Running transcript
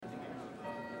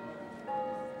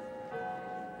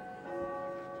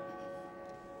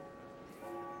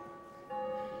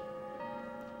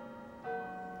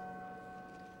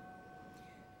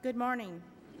Good morning.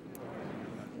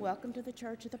 Welcome to the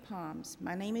Church of the Palms.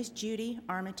 My name is Judy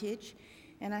Armitage,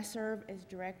 and I serve as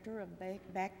Director of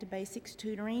Back to Basics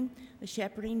Tutoring, a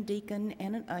shepherding deacon,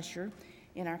 and an usher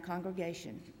in our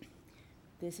congregation.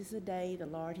 This is the day the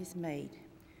Lord has made.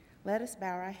 Let us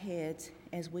bow our heads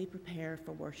as we prepare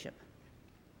for worship.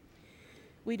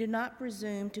 We do not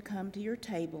presume to come to your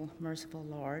table, merciful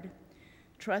Lord,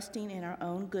 trusting in our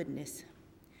own goodness,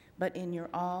 but in your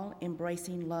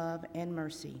all-embracing love and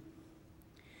mercy.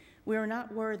 We are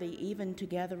not worthy even to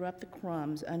gather up the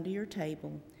crumbs under your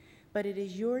table, but it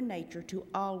is your nature to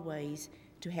always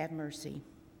to have mercy.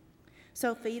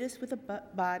 So feed us with the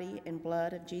body and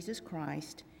blood of Jesus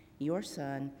Christ, your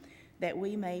Son, that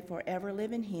we may forever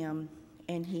live in him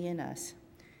and he in us.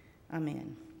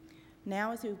 Amen.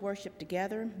 Now as we worship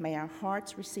together, may our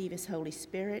hearts receive his Holy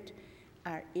Spirit,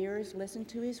 our ears listen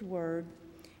to his word,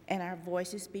 and our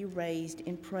voices be raised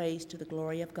in praise to the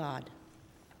glory of God.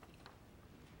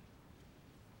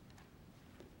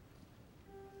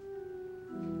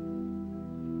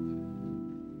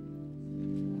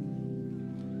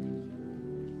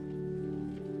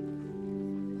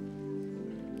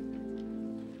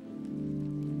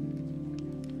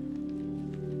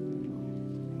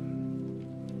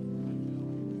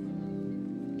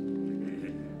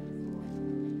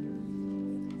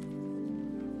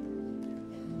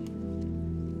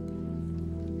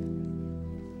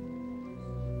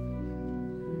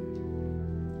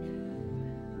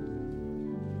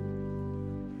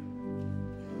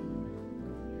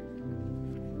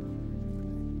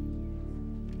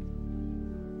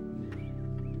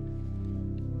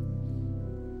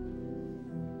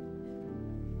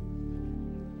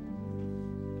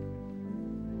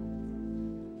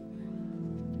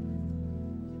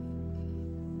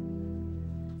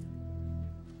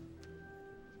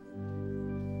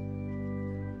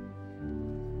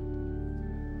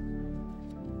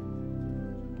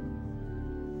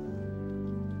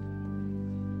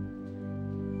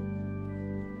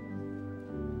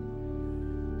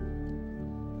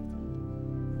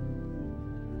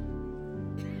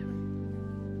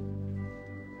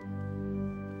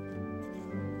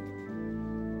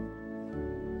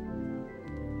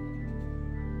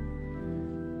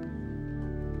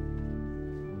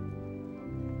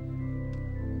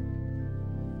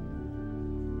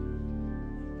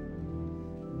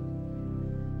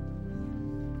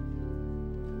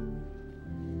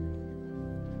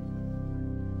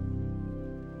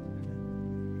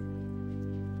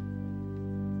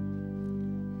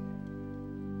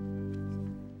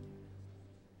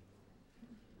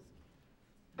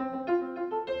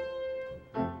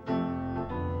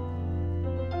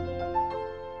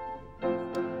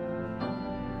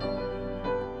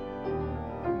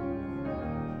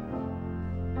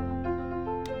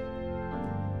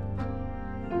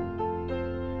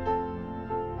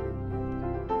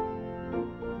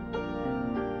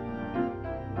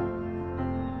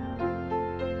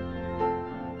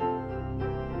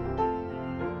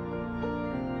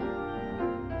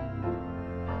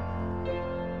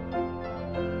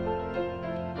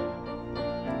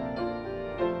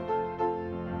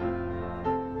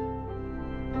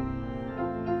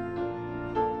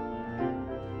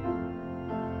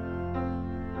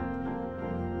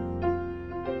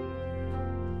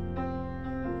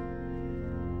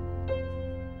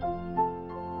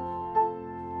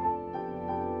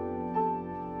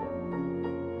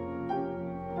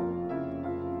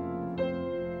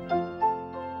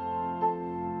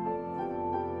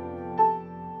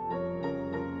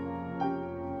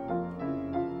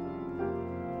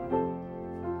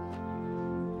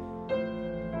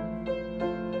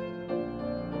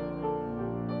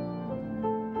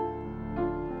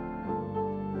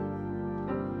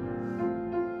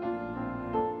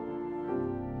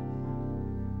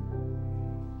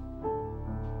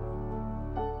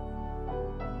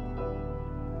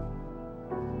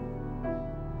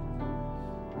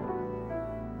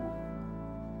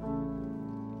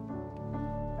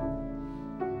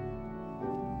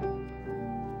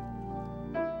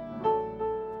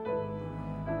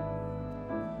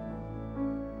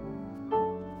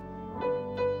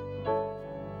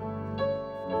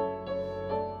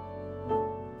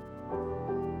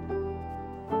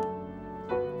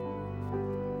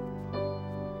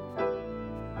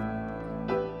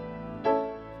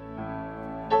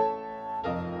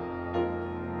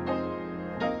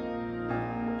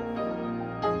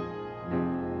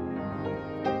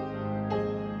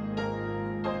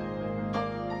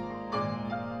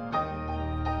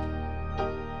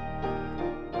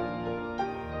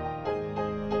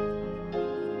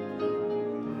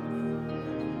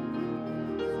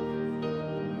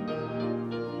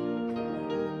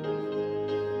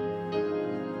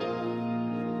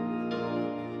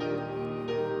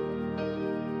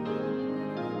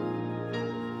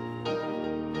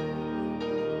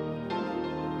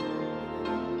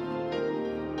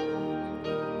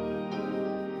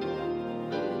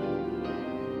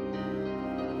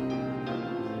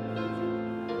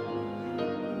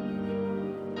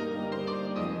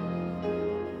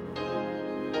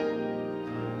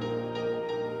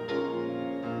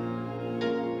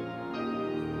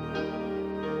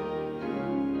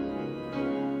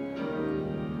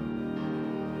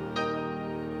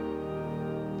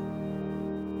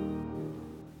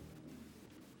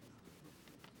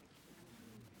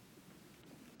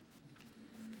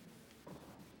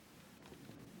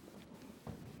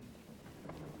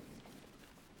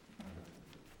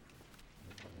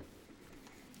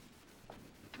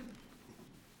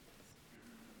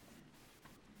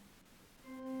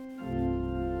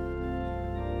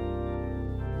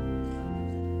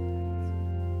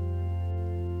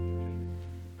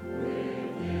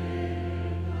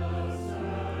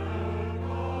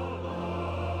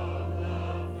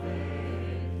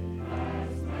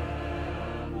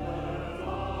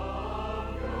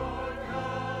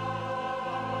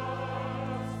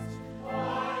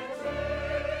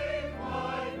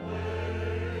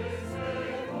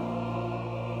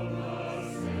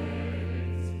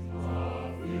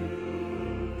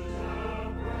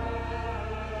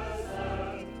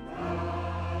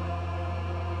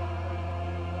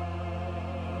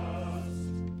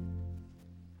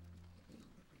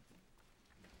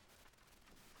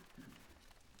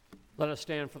 Let us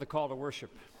stand for the call to worship.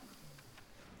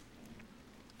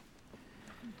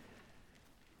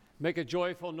 Make a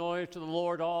joyful noise to the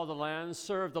Lord, all the lands.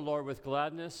 Serve the Lord with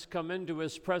gladness. Come into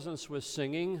his presence with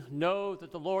singing. Know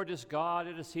that the Lord is God.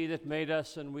 It is he that made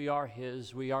us, and we are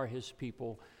his. We are his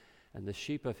people and the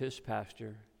sheep of his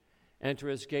pasture. Enter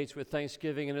his gates with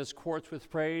thanksgiving and his courts with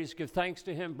praise. Give thanks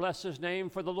to him. Bless his name,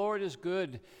 for the Lord is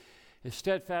good. His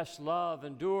steadfast love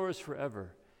endures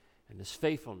forever, and his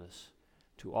faithfulness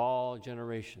to all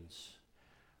generations.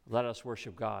 Let us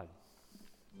worship God.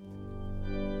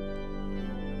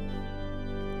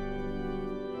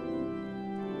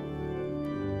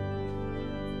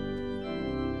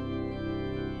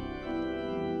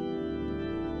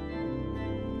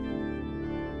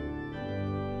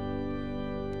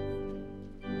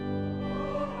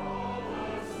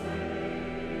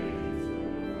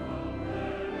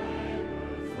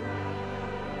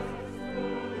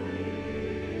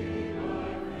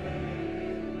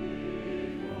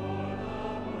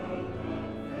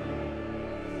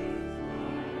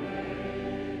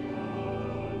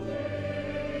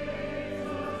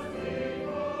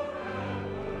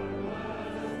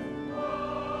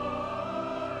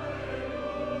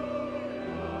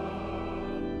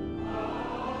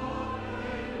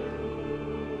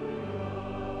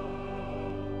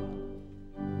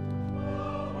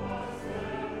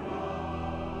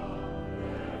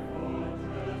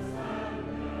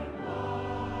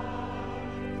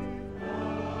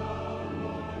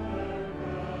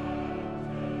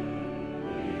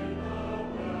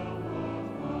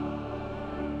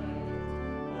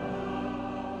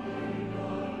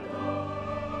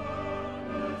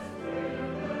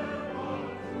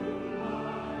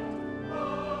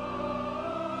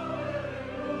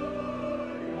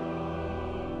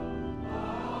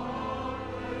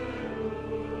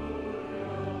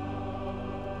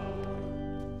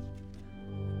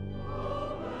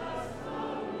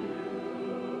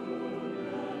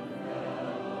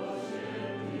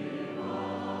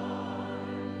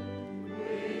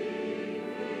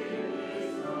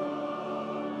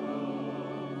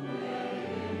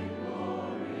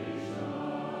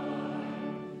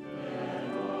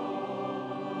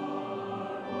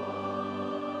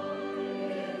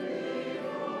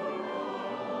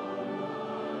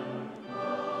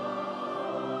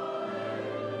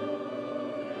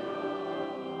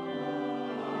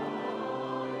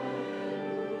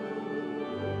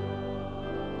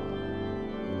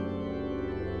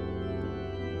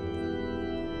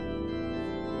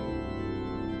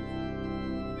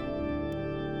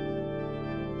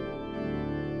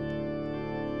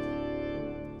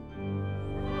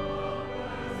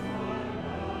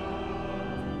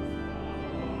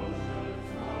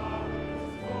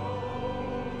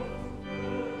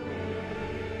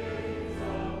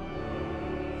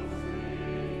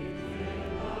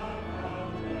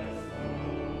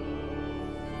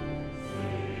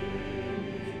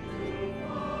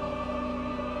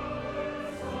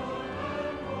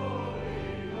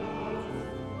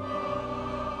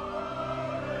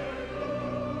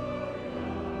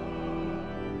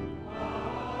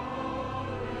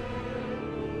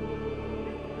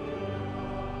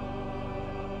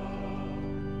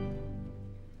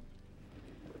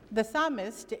 The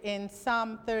psalmist in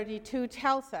Psalm 32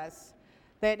 tells us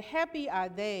that happy are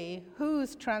they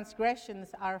whose transgressions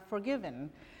are forgiven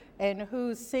and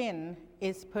whose sin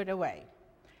is put away.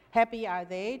 Happy are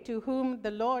they to whom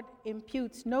the Lord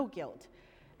imputes no guilt,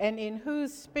 and in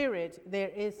whose spirit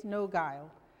there is no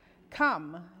guile.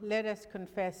 Come, let us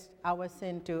confess our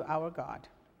sin to our God.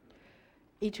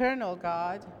 Eternal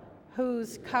God,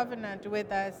 whose covenant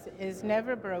with us is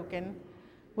never broken,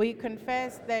 we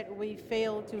confess that we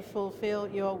fail to fulfill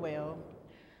your will.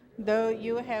 Though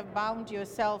you have bound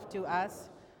yourself to us,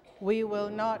 we will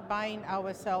not bind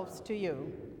ourselves to you.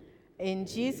 In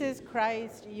Jesus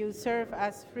Christ you serve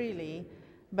us freely,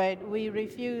 but we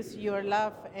refuse your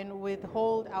love and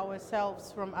withhold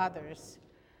ourselves from others.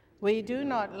 We do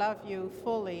not love you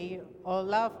fully or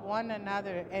love one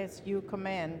another as you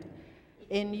command.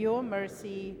 In your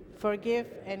mercy, forgive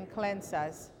and cleanse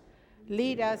us.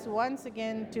 Lead us once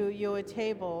again to your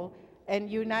table and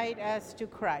unite us to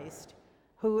Christ,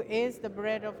 who is the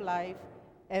bread of life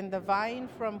and the vine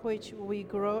from which we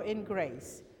grow in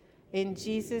grace. In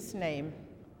Jesus' name,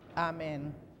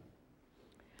 amen.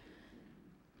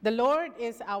 The Lord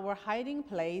is our hiding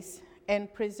place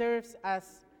and preserves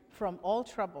us from all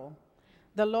trouble.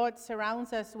 The Lord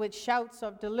surrounds us with shouts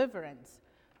of deliverance.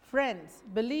 Friends,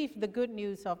 believe the good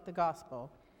news of the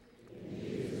gospel. In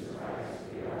Jesus Christ,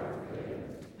 we are forgiven.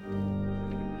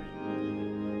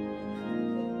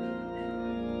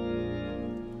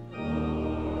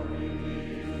 Glory be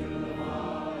to the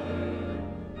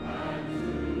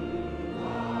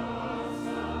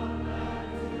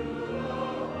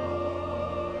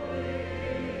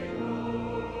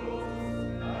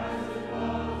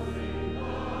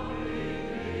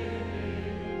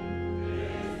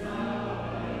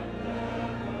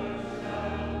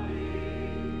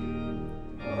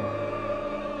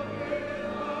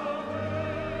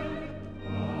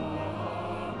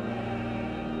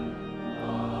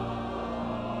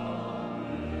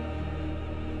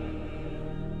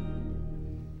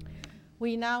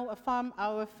We now affirm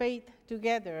our faith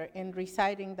together in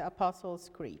reciting the Apostles'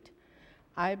 Creed.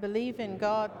 I believe in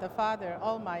God, the Father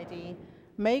Almighty,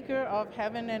 maker of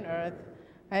heaven and earth,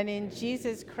 and in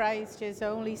Jesus Christ, his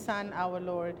only Son, our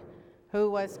Lord, who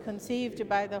was conceived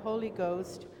by the Holy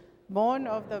Ghost, born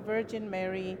of the Virgin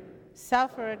Mary,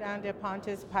 suffered under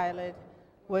Pontius Pilate,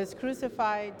 was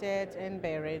crucified, dead, and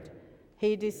buried.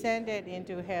 He descended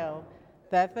into hell.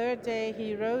 The third day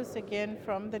he rose again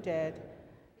from the dead,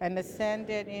 and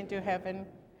ascended into heaven,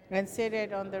 and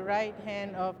sitteth on the right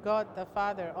hand of God the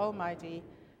Father Almighty.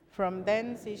 From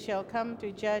thence he shall come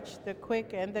to judge the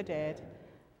quick and the dead.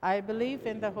 I believe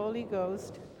in the Holy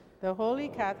Ghost, the Holy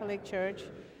Catholic Church,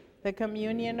 the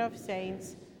communion of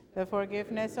saints, the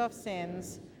forgiveness of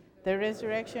sins, the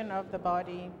resurrection of the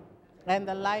body, and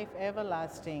the life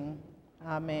everlasting.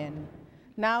 Amen.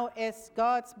 Now, as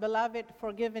God's beloved,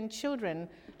 forgiven children,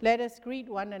 let us greet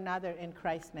one another in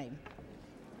Christ's name.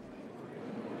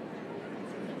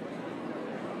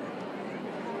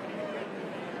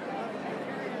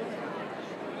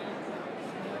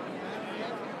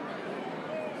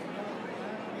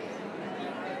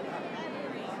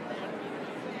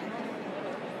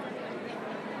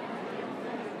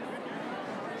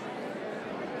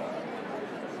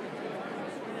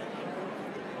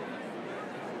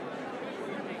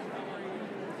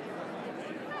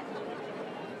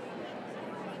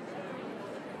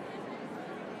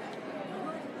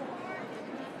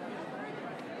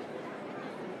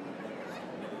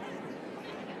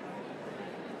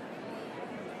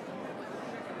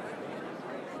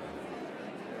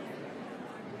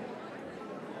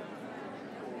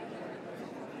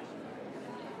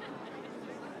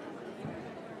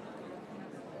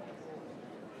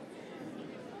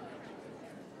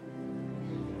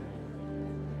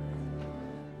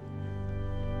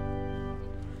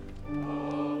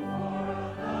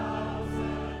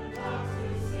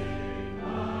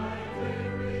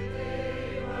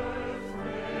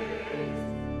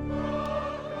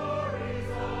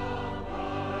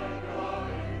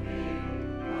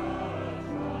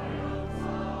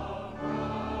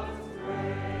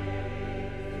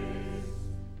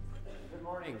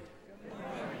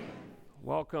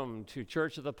 Welcome to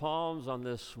Church of the Palms on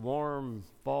this warm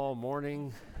fall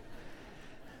morning.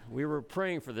 We were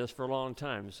praying for this for a long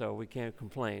time, so we can't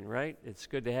complain, right? It's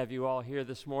good to have you all here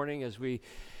this morning as we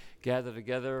gather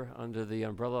together under the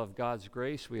umbrella of God's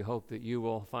grace. We hope that you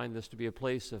will find this to be a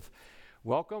place of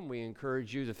welcome. We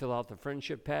encourage you to fill out the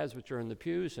friendship pads which are in the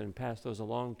pews and pass those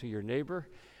along to your neighbor,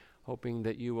 hoping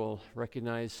that you will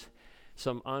recognize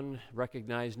some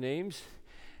unrecognized names,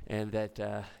 and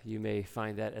that you may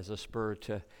find that as a spur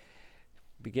to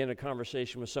begin a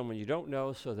conversation with someone you don't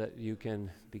know so that you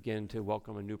can begin to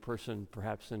welcome a new person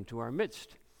perhaps into our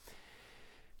midst.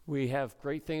 We have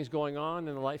great things going on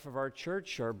in the life of our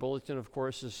church. Our bulletin, of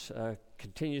course,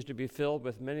 continues to be filled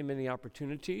with many, many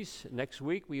opportunities. Next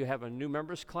week, we have a new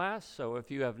members class, so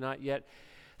if you have not yet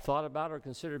thought about or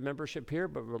considered membership here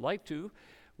but would like to,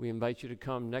 we invite you to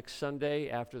come next Sunday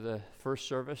after the first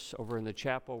service over in the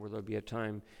chapel, where there'll be a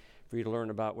time for you to learn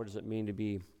about what does it mean to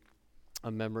be a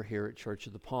member here at Church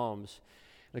of the Palms.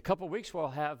 In a couple of weeks, we'll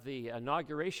have the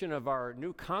inauguration of our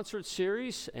new concert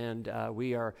series, and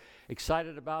we are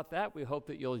excited about that. We hope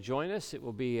that you'll join us. It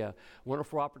will be a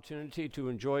wonderful opportunity to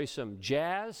enjoy some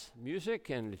jazz music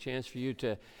and a chance for you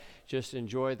to just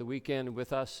enjoy the weekend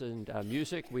with us and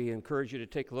music. We encourage you to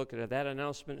take a look at that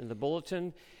announcement in the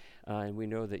bulletin. And we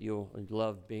know that you'll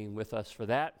love being with us for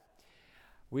that.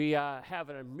 We have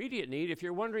an immediate need. If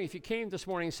you're wondering, if you came this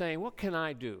morning saying, what can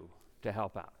I do to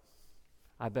help out?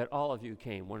 I bet all of you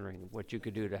came wondering what you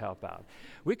could do to help out.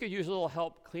 We could use a little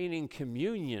help cleaning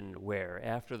communion ware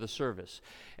after the service.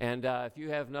 And if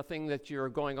you have nothing that you're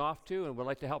going off to and would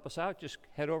like to help us out, just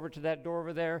head over to that door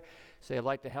over there, say, I'd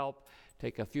like to help.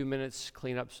 Take a few minutes,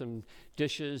 clean up some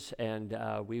dishes, and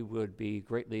we would be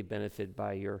greatly benefited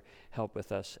by your help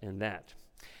with us in that.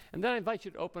 And then I invite you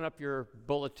to open up your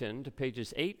bulletin to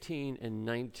pages 18 and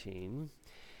 19.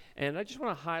 And I just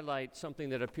want to highlight something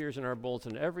that appears in our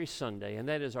bulletin every Sunday, and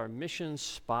that is our Mission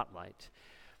Spotlight.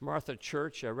 Martha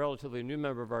Church, a relatively new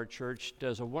member of our church,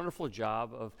 does a wonderful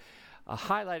job of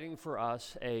highlighting for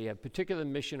us a particular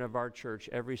mission of our church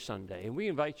every Sunday. And we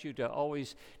invite you to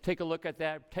always take a look at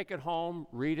that, take it home,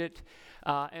 read it,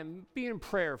 and be in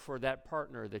prayer for that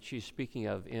partner that she's speaking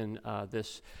of in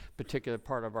this particular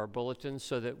part of our bulletin,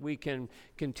 so that we can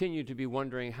continue to be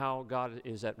wondering how God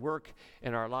is at work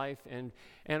in our life,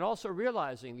 and also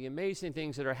realizing the amazing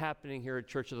things that are happening here at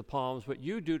Church of the Palms, what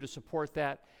you do to support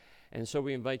that. And so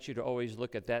we invite you to always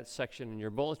look at that section in your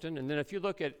bulletin. And then if you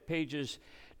look at pages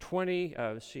 20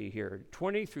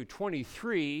 through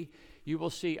 23, you will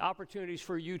see opportunities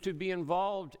for you to be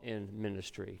involved in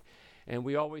ministry. And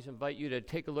we always invite you to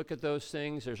take a look at those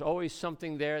things. There's always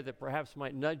something there that perhaps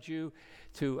might nudge you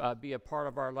to be a part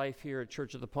of our life here at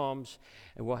Church of the Palms.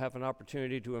 And we'll have an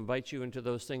opportunity to invite you into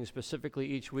those things specifically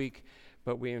each week.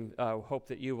 But we hope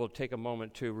that you will take a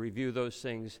moment to review those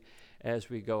things as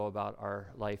we go about our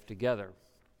life together.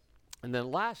 And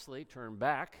then lastly, turn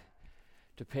back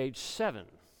to page 7.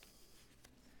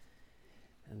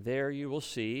 And there you will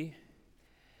see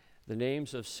the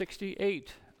names of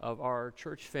 68 of our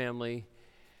church family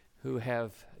who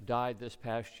have died this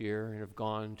past year and have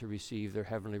gone to receive their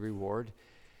heavenly reward.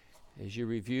 As you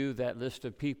review that list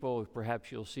of people,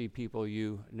 perhaps you'll see people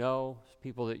you know,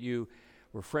 people that you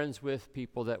were friends with,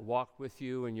 people that walked with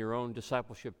you in your own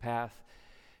discipleship path,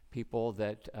 people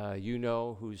that you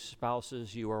know whose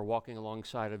spouses you are walking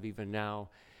alongside of even now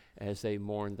as they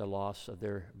mourn the loss of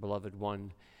their beloved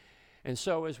one. And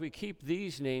so as we keep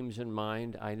these names in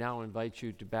mind, I now invite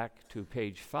you back to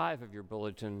page 5 of your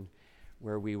bulletin,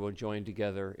 where we will join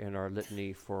together in our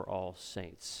litany for all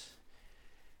saints.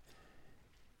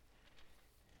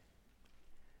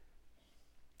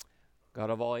 God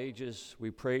of all ages,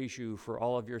 we praise you for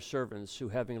all of your servants who,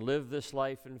 having lived this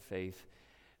life in faith,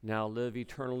 now live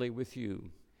eternally with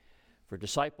you. For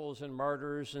disciples and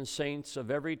martyrs and saints of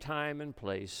every time and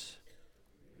place,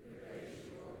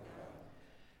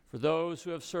 for those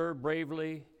who have served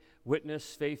bravely,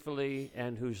 witnessed faithfully,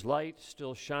 and whose light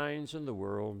still shines in the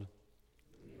world.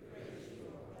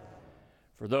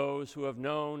 For those who have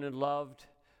known and loved,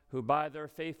 who by their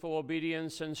faithful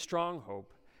obedience and strong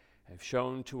hope have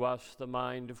shown to us the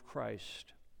mind of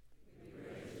Christ.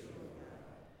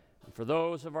 And for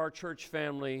those of our church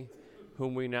family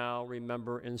whom we now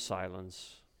remember in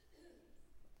silence.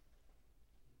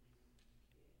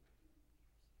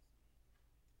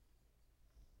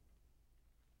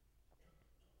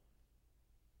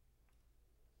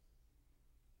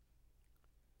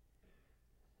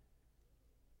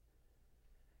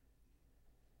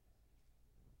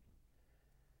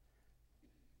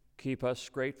 Keep us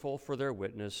grateful for their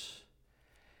witness.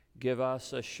 Give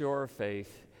us a sure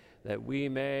faith that we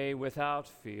may, without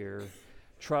fear,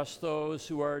 trust those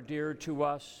who are dear to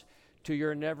us to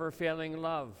your never-failing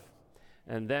love.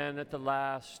 And then at the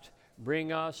last,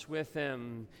 bring us with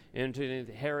them into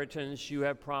the inheritance you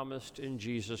have promised in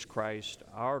Jesus Christ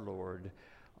our Lord.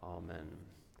 Amen.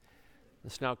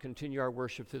 Let's now continue our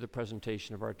worship through the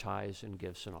presentation of our tithes and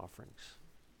gifts and offerings.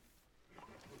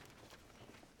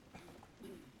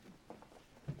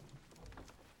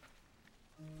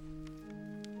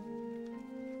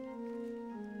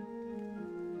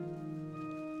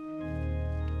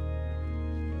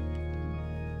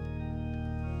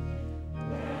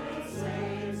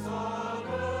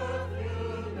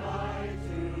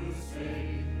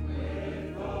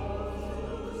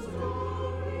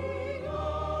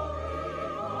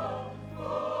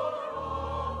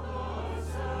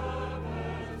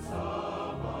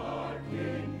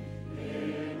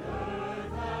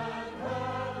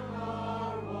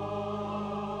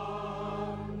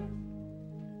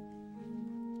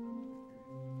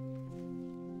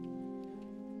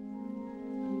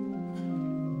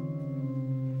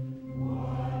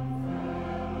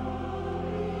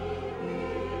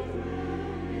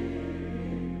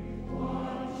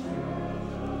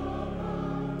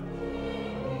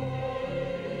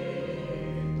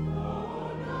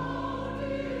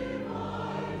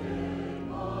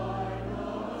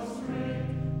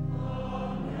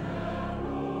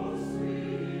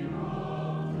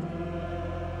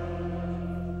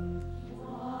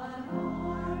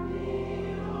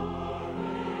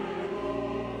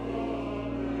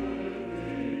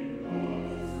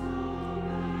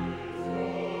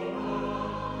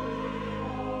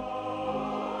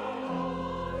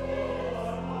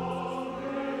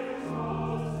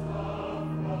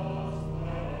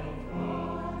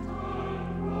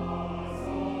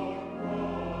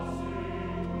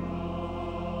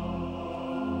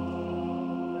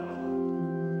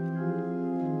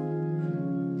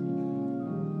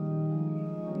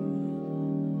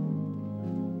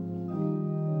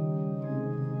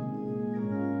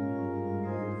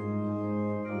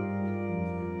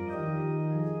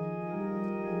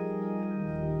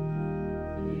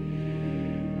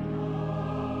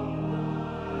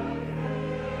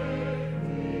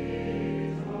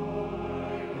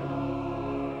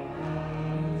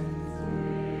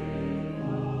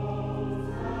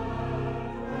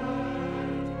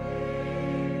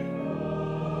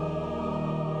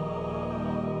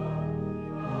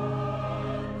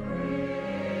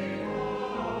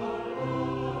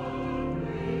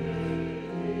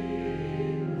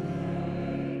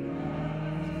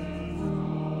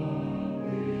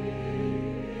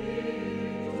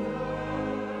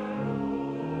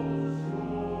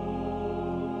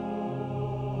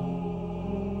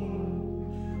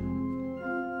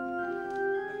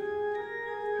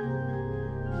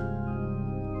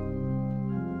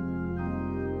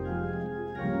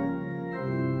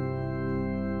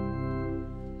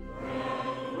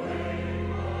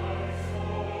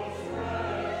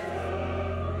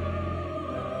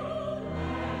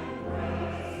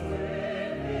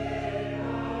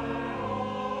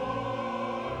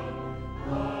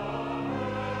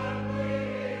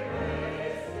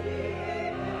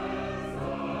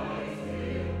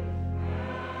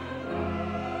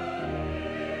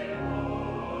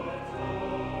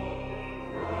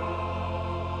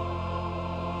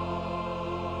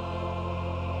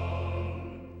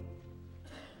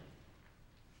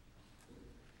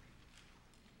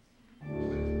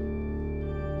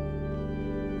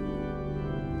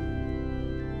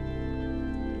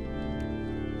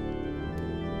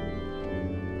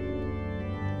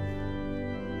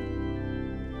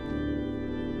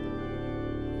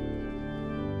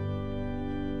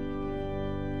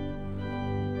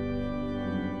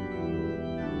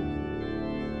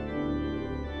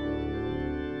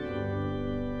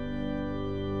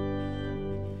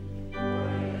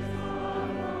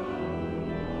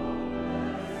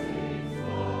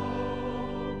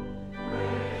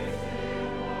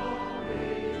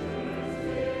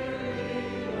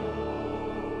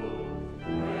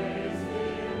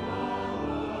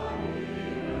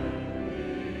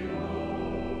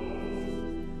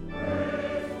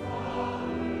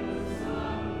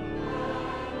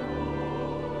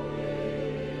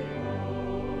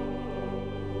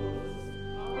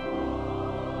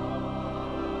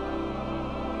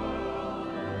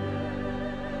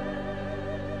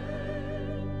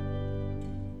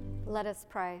 Let us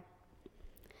pray.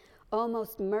 O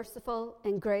most merciful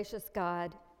and gracious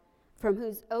God, from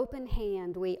whose open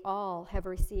hand we all have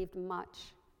received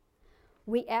much,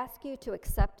 we ask you to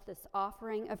accept this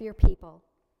offering of your people.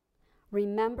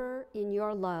 Remember in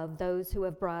your love those who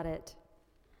have brought it.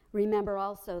 Remember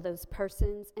also those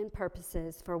persons and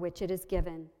purposes for which it is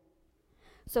given.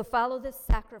 So follow this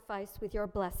sacrifice with your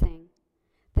blessing,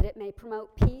 that it may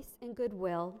promote peace and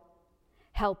goodwill,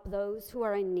 help those who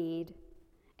are in need,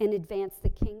 and advance the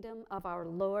kingdom of our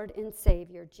Lord and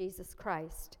Savior, Jesus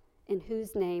Christ, in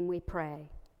whose name we pray.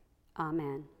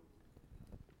 Amen.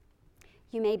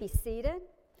 You may be seated.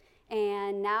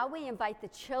 And now we invite the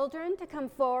children to come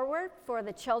forward for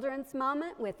the children's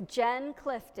moment with Jen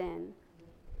Clifton.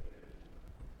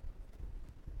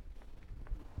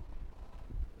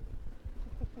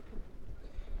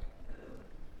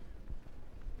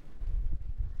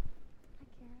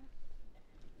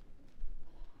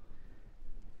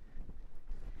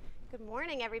 Good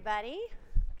morning, everybody.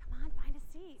 Come on, find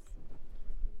a seat.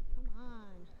 Come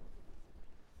on.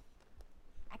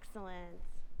 Excellent.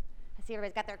 I see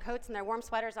everybody's got their coats and their warm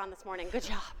sweaters on this morning. Good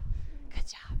job. Good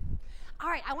job. All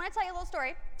right, I want to tell you a little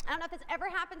story. I don't know if this ever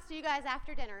happens to you guys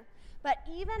after dinner, but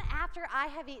even after I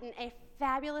have eaten a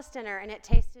fabulous dinner and it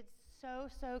tasted so,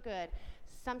 so good,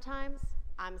 sometimes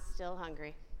I'm still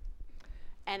hungry.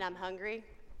 And I'm hungry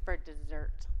for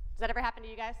dessert. Does that ever happen to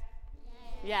you guys?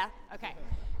 Yeah? Okay.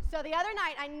 So the other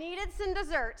night, I needed some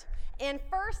dessert, and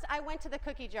first I went to the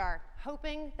cookie jar,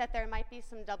 hoping that there might be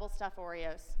some double stuffed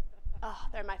Oreos. Oh,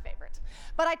 they're my favorite.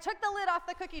 But I took the lid off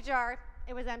the cookie jar.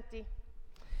 It was empty.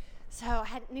 So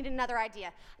I needed another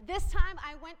idea. This time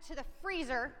I went to the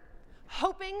freezer,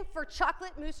 hoping for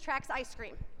chocolate Moose Tracks ice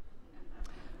cream.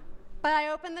 But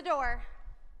I opened the door.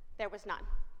 There was none.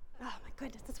 Oh my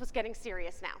goodness, this was getting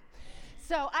serious now.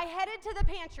 So I headed to the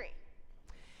pantry,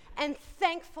 and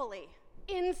thankfully,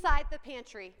 inside the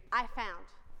pantry, I found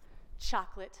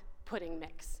chocolate pudding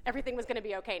mix. Everything was going to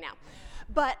be okay now.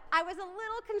 But I was a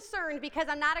little concerned because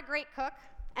I'm not a great cook,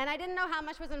 and I didn't know how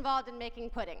much was involved in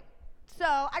making pudding. So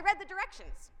I read the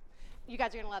directions. You guys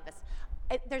are going to love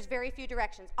this. There's very few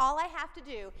directions. All I have to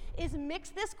do is mix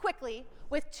this quickly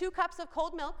with 2 cups of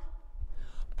cold milk,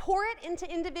 pour it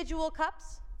into individual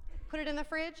cups, put it in the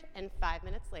fridge, and 5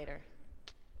 minutes later,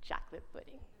 chocolate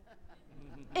pudding.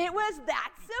 It was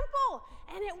that simple,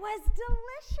 and it was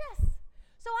delicious.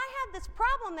 So I had this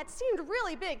problem that seemed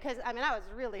really big because, I was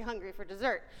really hungry for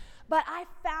dessert. But I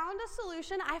found a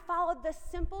solution. I followed the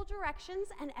simple directions,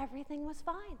 and everything was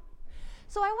fine.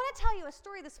 So I want to tell you a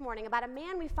story this morning about a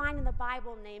man we find in the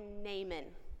Bible named Naaman.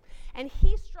 And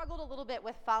he struggled a little bit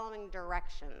with following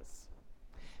directions.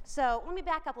 So let me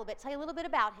back up a little bit, tell you a little bit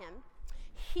about him.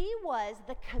 He was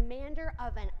the commander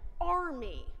of an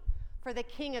army for the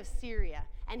king of Syria,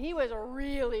 and he was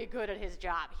really good at his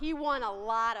job. He won a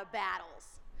lot of battles.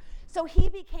 So he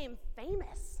became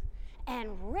famous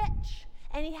and rich,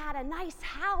 and he had a nice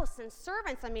house and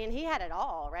servants. He had it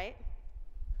all, right?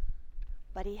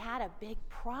 But he had a big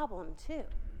problem too.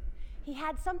 He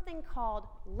had something called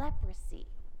leprosy.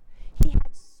 He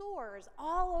had sores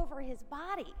all over his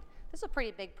body. This is a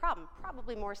pretty big problem,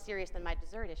 probably more serious than my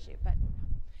dessert issue,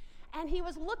 and he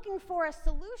was looking for a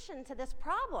solution to this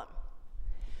problem.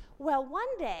 Well,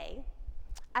 one day,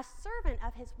 a servant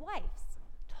of his wife's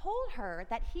told her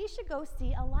that he should go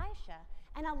see Elisha,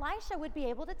 and Elisha would be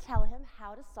able to tell him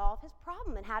how to solve his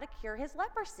problem and how to cure his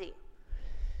leprosy.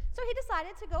 So he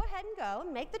decided to go ahead and go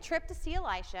and make the trip to see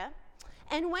Elisha.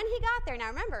 And when he got there, now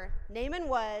remember, Naaman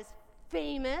was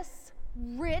famous,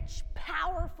 rich,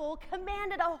 powerful,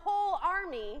 commanded a whole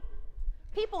army.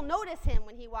 People notice him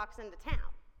when he walks into town.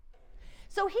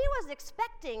 So he was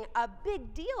expecting a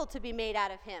big deal to be made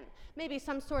out of him, maybe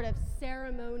some sort of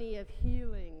ceremony of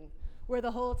healing where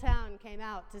the whole town came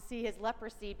out to see his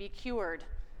leprosy be cured.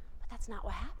 But that's not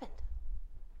what happened.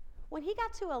 When he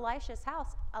got to Elisha's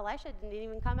house, Elisha didn't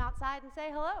even come outside and say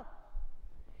hello.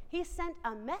 He sent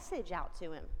a message out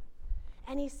to him,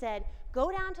 and he said, go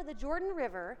down to the Jordan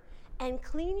River and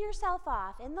clean yourself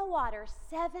off in the water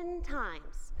 7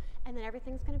 times, and then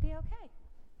everything's going to be okay.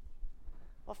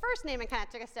 Well, first Naaman kind of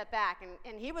took a step back,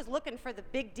 and he was looking for the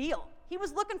big deal. He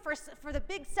was looking for the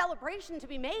big celebration to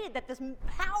be made that this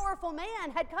powerful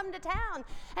man had come to town,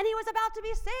 and he was about to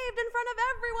be saved in front of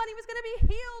everyone. He was going to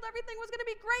be healed. Everything was going to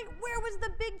be great. Where was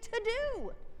the big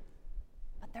to-do?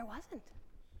 But there wasn't.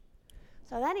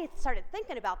 So then he started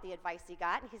thinking about the advice he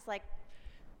got, and he's like,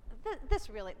 this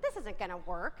isn't going to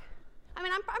work. I'm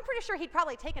pretty sure he'd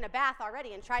probably taken a bath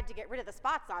already and tried to get rid of the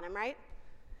spots on him, right?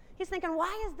 He's thinking,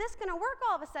 why is this going to work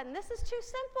all of a sudden? This is too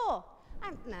simple.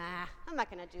 I'm not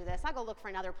going to do this. I'll go look for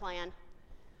another plan.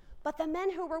 But the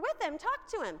men who were with him talked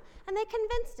to him, and they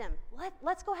convinced him,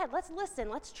 let's go ahead, let's listen,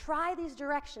 let's try these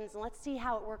directions, and let's see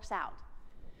how it works out.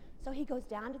 So he goes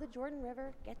down to the Jordan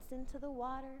River, gets into the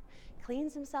water,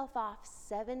 cleans himself off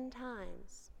 7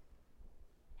 times,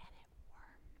 and it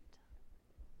worked.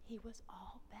 He was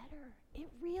all better. It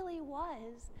really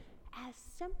was as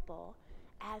simple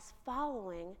as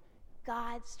following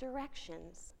God's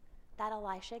directions that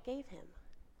Elisha gave him.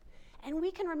 And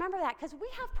we can remember that because we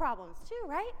have problems too,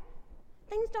 right?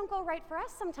 Things don't go right for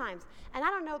us sometimes. And I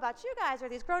don't know about you guys or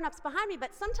these grown-ups behind me,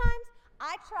 but sometimes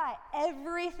I try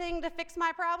everything to fix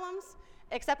my problems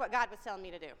except what God was telling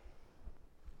me to do.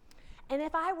 And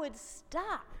if I would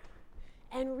stop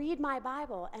and read my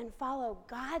Bible and follow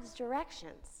God's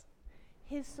directions,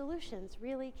 his solutions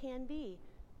really can be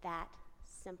that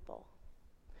simple.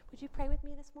 Would you pray with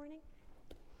me this morning?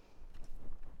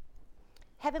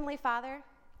 Heavenly Father,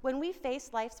 when we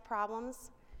face life's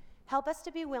problems, help us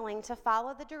to be willing to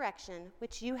follow the direction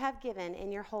which you have given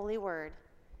in your holy word.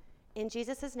 In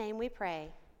Jesus' name we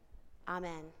pray.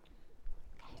 Amen.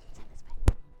 Okay, let's head this way.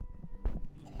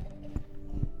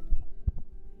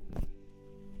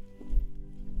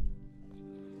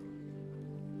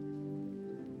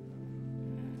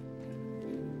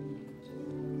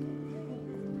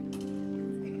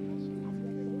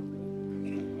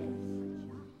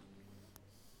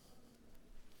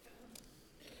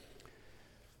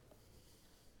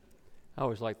 I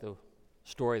always like the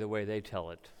story the way they tell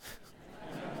it.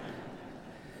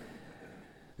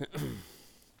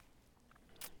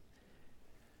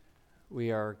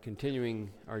 We are continuing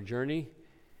our journey,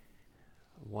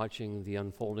 watching the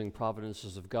unfolding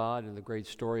providences of God and the great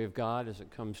story of God as it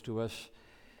comes to us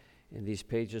in these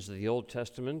pages of the Old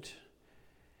Testament.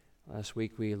 Last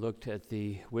week we looked at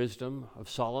the wisdom of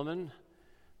Solomon,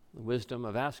 the wisdom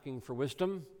of asking for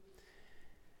wisdom.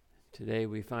 Today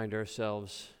we find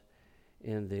ourselves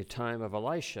in the time of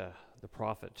Elisha, the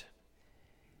prophet,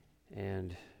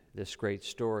 and this great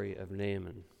story of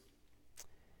Naaman.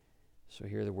 So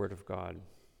hear the word of God.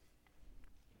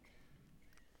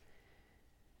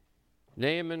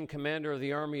 Naaman, commander of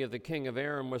the army of the king of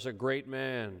Aram, was a great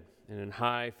man and in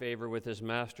high favor with his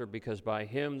master, because by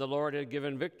him the Lord had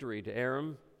given victory to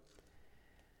Aram.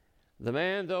 The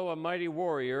man, though a mighty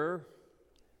warrior,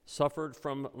 suffered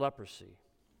from leprosy.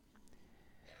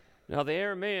 Now the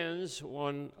Arameans,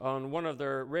 on one of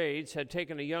their raids, had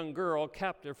taken a young girl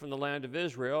captive from the land of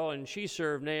Israel, and she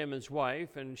served Naaman's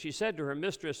wife. And she said to her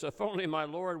mistress, "If only my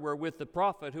Lord were with the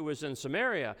prophet who is in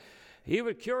Samaria, he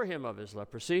would cure him of his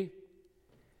leprosy."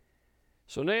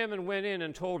 So Naaman went in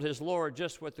and told his Lord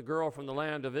just what the girl from the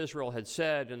land of Israel had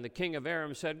said. And the king of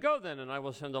Aram said, "Go then, and I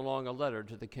will send along a letter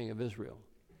to the king of Israel."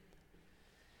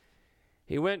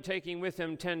 He went, taking with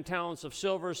him 10 talents of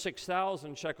silver,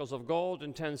 6,000 shekels of gold,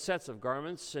 and 10 sets of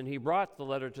garments. And he brought the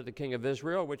letter to the king of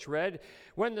Israel, which read,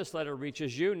 "When this letter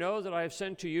reaches you, know that I have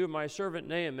sent to you my servant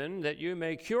Naaman, that you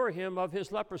may cure him of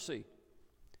his leprosy."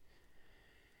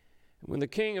 And when the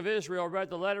king of Israel read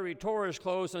the letter, he tore his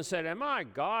clothes and said, "Am I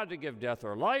God to give death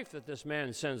or life, that this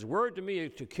man sends word to me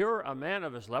to cure a man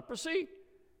of his leprosy?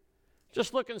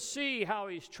 Just look and see how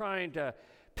he's trying to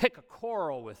pick a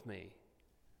quarrel with me."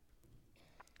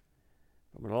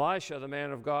 But when Elisha, the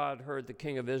man of God, heard the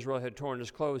king of Israel had torn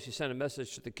his clothes, he sent a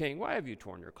message to the king, "Why have you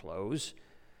torn your clothes?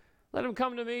 Let him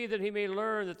come to me, that he may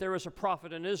learn that there is a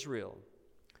prophet in Israel."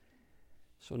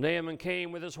 So Naaman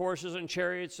came with his horses and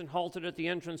chariots and halted at the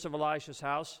entrance of Elisha's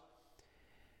house.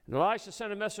 And Elisha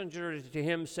sent a messenger to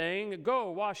him, saying,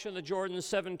 "Go, wash in the Jordan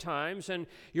 7 times, and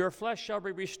your flesh shall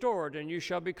be restored, and you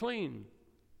shall be clean."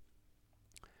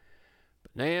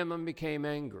 But Naaman became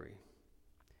angry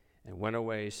and went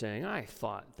away, saying, "I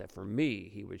thought that for me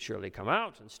he would surely come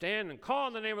out and stand and call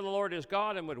on the name of the Lord his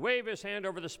God, and would wave his hand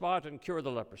over the spot and cure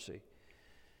the leprosy.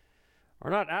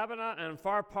 Are not Abana and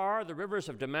Pharpar, the rivers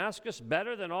of Damascus,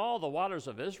 better than all the waters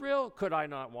of Israel? Could I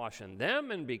not wash in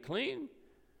them and be clean?"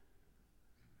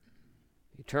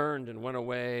 He turned and went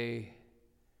away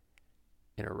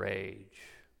in a rage.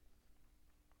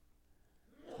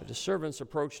 But his servants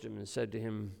approached him and said to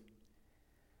him,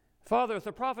 "Father, if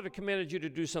the prophet had commanded you to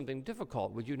do something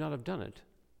difficult, would you not have done it?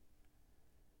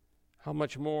 How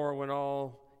much more when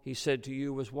all he said to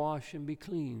you was, 'Wash and be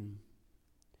clean'?"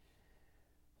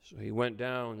 So he went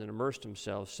down and immersed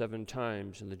himself 7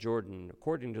 times in the Jordan,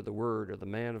 according to the word of the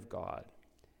man of God.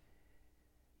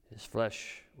 His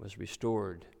flesh was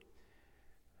restored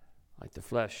like the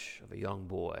flesh of a young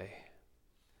boy,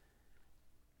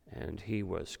 and he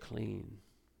was clean.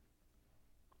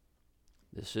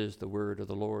 This is the word of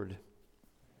the Lord.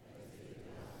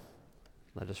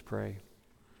 Let us pray.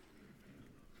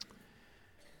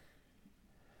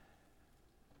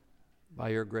 by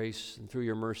your grace and through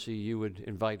your mercy, you would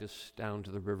invite us down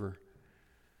to the river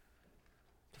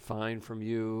to find from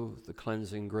you the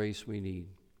cleansing grace we need.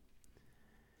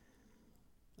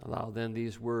 Allow then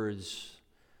these words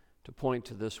to point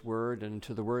to this word and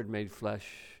to the Word made flesh,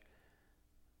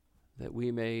 that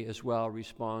we may as well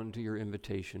respond to your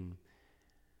invitation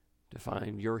to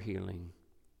find your healing.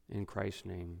 In Christ's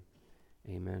name,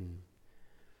 amen.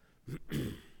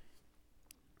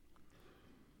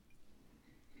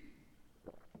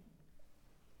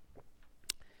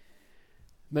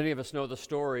 Many of us know the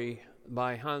story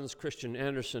by Hans Christian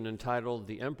Andersen entitled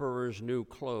The Emperor's New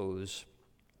Clothes,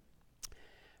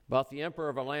 about the emperor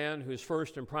of a land whose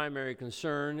first and primary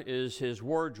concern is his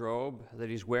wardrobe that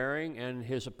he's wearing and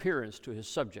his appearance to his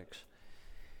subjects.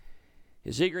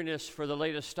 His eagerness for the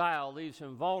latest style leaves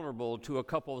him vulnerable to a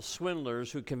couple of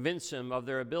swindlers who convince him of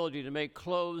their ability to make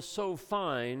clothes so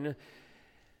fine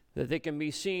that they can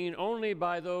be seen only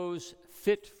by those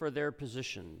fit for their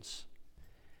positions.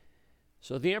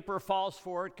 So the emperor falls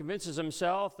for it, convinces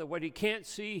himself that what he can't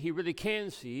see, he really can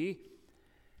see,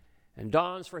 and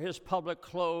dons for his public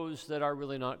clothes that are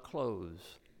really not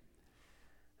clothes.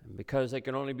 And because they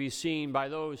can only be seen by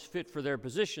those fit for their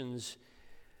positions,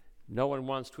 no one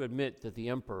wants to admit that the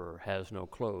emperor has no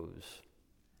clothes.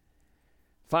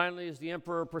 Finally, as the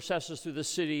emperor processes through the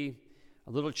city,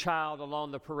 a little child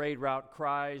along the parade route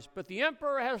cries, "But the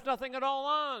emperor has nothing at all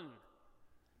on!"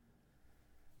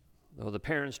 Though the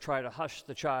parents try to hush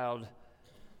the child,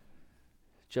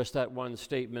 just that one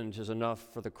statement is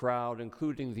enough for the crowd,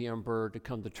 including the emperor, to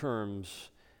come to terms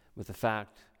with the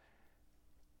fact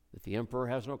that the emperor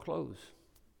has no clothes.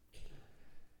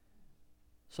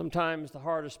 Sometimes the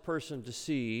hardest person to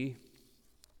see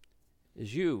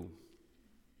is you.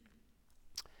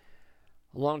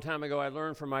 A long time ago, I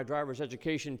learned from my driver's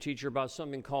education teacher about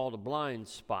something called a blind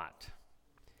spot.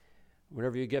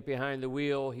 Whenever you get behind the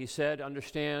wheel, he said,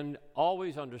 understand,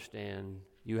 always understand,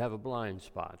 you have a blind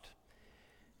spot.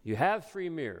 You have 3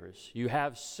 mirrors, you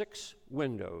have 6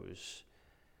 windows,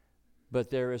 but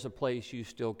there is a place you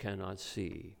still cannot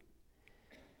see.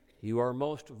 You are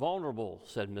most vulnerable,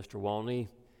 said Mr. Walney,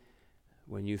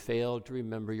 when you fail to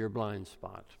remember your blind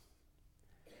spot.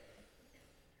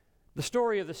 The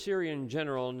story of the Syrian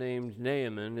general named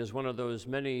Naaman is one of those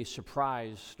many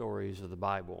surprise stories of the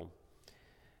Bible.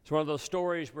 It's one of those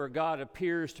stories where God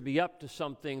appears to be up to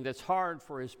something that's hard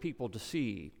for his people to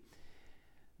see.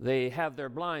 They have their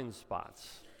blind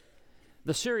spots.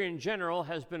 The Syrian general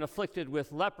has been afflicted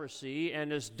with leprosy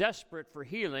and is desperate for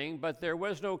healing, but there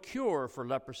was no cure for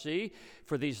leprosy,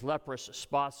 for these leprous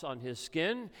spots on his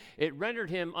skin. It rendered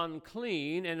him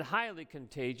unclean and highly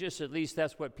contagious. At least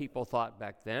that's what people thought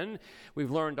back then.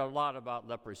 We've learned a lot about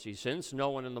leprosy since.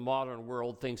 No one in the modern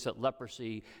world thinks that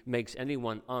leprosy makes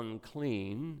anyone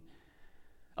unclean.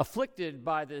 Afflicted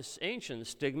by this ancient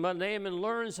stigma, Naaman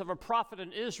learns of a prophet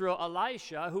in Israel,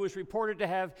 Elisha, who is reported to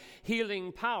have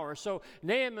healing power. So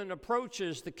Naaman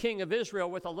approaches the king of Israel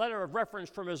with a letter of reference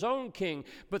from his own king,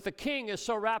 but the king is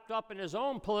so wrapped up in his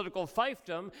own political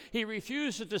fiefdom, he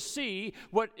refuses to see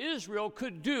what Israel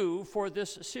could do for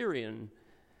this Syrian.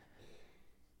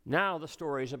 Now the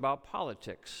story is about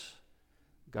politics.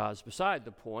 God's beside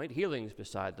the point, healing's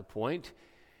beside the point.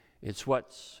 It's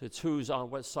who's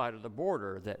on what side of the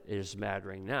border that is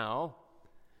mattering now.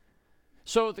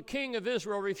 So the king of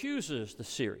Israel refuses the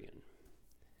Syrian.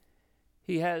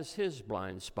 He has his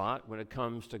blind spot when it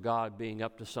comes to God being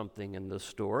up to something in this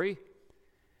story.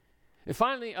 And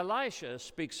finally, Elisha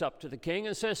speaks up to the king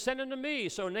and says, "Send him to me."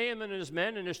 So Naaman and his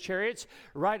men and his chariots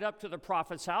ride up to the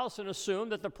prophet's house and assume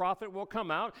that the prophet will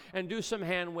come out and do some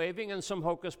hand-waving and some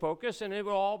hocus-pocus, and it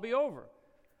will all be over.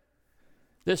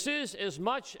 This is as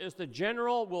much as the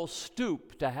general will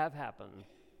stoop to have happen.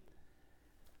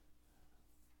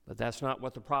 But that's not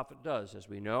what the prophet does, as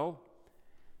we know.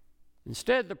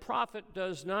 Instead, the prophet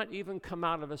does not even come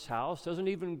out of his house, doesn't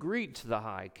even greet the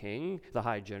high king, the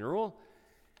high general,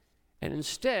 and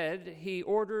instead he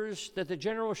orders that the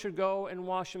general should go and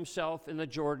wash himself in the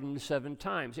Jordan 7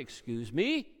 times. Excuse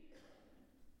me?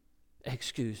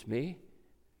 Excuse me?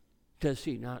 Does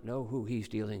he not know who he's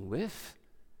dealing with?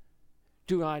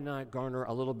 Do I not garner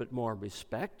a little bit more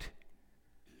respect?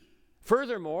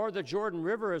 Furthermore, the Jordan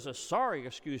River is a sorry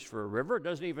excuse for a river. It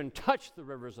doesn't even touch the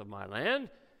rivers of my land.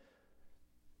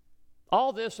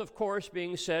 All this, of course,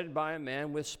 being said by a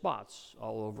man with spots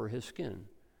all over his skin.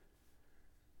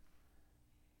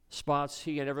 Spots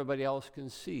he and everybody else can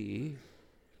see.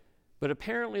 But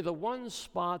apparently the one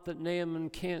spot that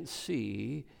Naaman can't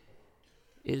see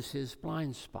is his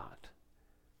blind spot.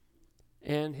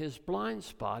 And his blind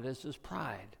spot is his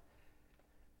pride.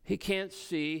 He can't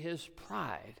see his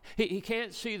pride. He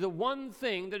can't see the one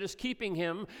thing that is keeping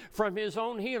him from his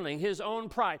own healing, his own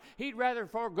pride. He'd rather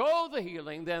forego the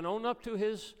healing than own up to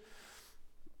his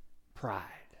pride.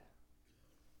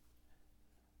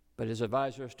 But his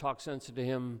advisors talk sense into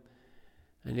him,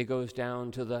 and he goes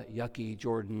down to the yucky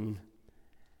Jordan,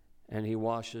 and he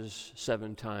washes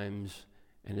 7 times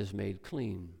and is made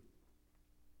clean.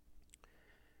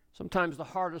 Sometimes the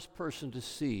hardest person to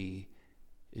see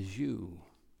is you.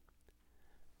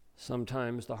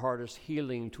 Sometimes the hardest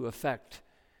healing to effect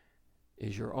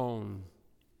is your own.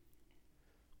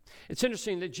 It's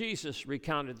interesting that Jesus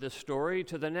recounted this story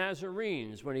to the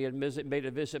Nazarenes when he had made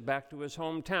a visit back to his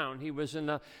hometown. He was in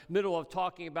the middle of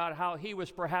talking about how he was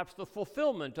perhaps the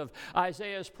fulfillment of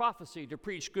Isaiah's prophecy to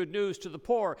preach good news to the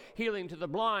poor, healing to the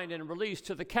blind, and release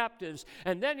to the captives.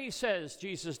 And then he says,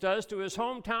 Jesus does, to his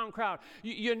hometown crowd,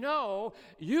 you know,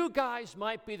 you guys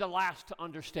might be the last to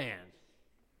understand.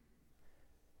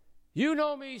 You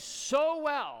know me so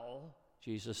well,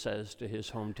 Jesus says to his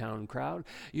hometown crowd,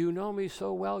 you know me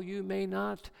so well you may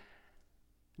not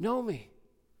know me.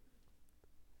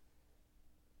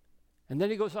 And then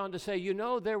he goes on to say, you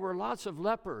know, there were lots of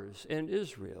lepers in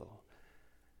Israel,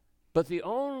 but the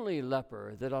only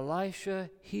leper that Elisha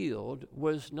healed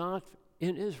was not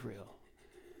in Israel,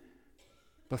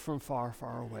 but from far,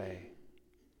 far away.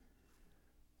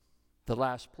 The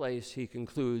last place he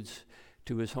concludes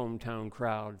to his hometown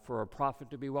crowd for a prophet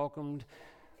to be welcomed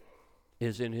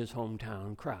is in his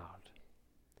hometown crowd.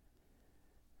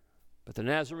 But the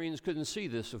Nazarenes couldn't see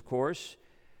this, of course,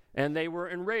 and they were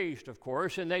enraged, of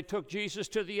course, and they took Jesus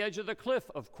to the edge of the cliff,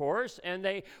 of course, and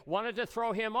they wanted to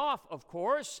throw him off, of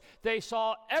course. They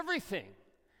saw everything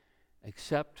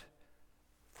except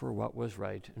for what was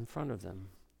right in front of them.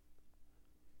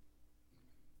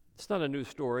 It's not a new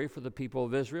story for the people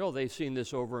of Israel. They've seen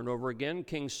this over and over again.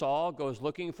 King Saul goes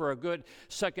looking for a good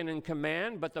second in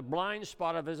command, but the blind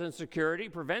spot of his insecurity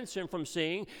prevents him from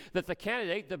seeing that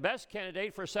the best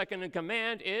candidate for second in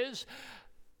command is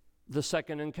the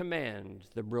second in command,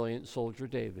 the brilliant soldier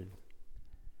David.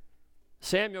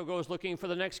 Samuel goes looking for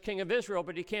the next king of Israel,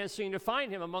 but he can't seem to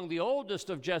find him among the oldest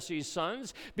of Jesse's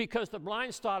sons because the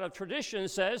blind spot of tradition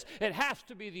says it has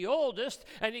to be the oldest,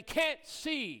 and he can't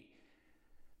see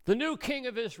the new king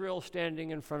of Israel standing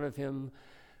in front of him,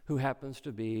 who happens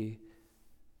to be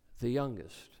the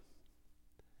youngest.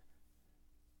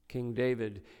 King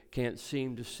David can't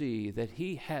seem to see that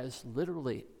he has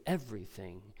literally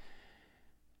everything.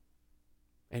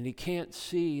 And he can't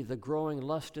see the growing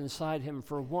lust inside him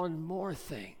for one more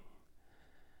thing.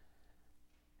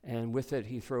 And with it,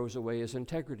 he throws away his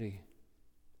integrity.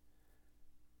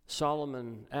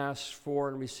 Solomon asks for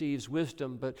and receives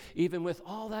wisdom, but even with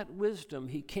all that wisdom,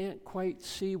 he can't quite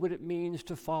see what it means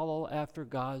to follow after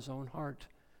God's own heart.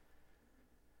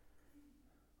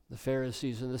 The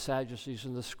Pharisees and the Sadducees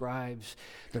and the scribes,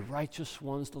 the righteous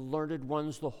ones, the learned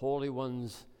ones, the holy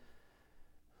ones,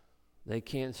 they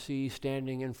can't see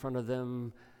standing in front of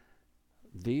them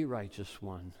the righteous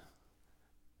one,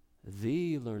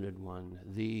 the learned one,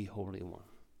 the holy one.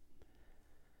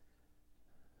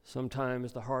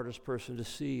 Sometimes the hardest person to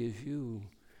see is you.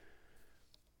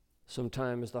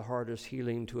 Sometimes the hardest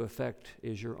healing to effect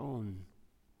is your own.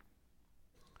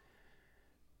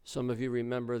 Some of you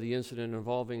remember the incident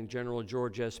involving General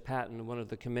George S. Patton, one of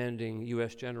the commanding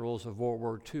U.S. generals of World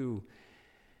War II.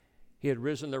 He had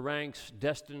risen the ranks,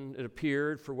 destined, it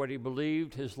appeared, for what he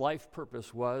believed his life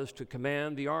purpose was, to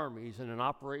command the armies in an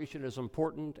operation as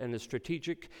important and as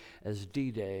strategic as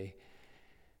D-Day.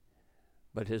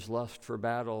 But his lust for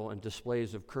battle and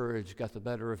displays of courage got the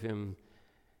better of him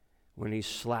when he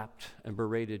slapped and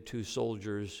berated 2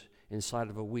 soldiers inside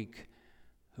of a week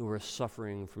who were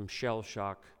suffering from shell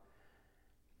shock.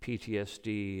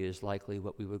 PTSD is likely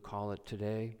what we would call it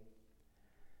today.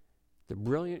 The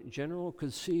brilliant general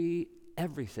could see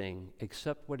everything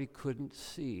except what he couldn't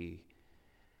see,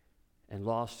 and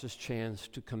lost his chance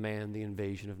to command the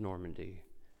invasion of Normandy.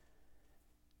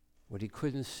 What he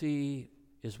couldn't see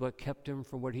is what kept him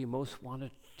from what he most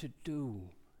wanted to do.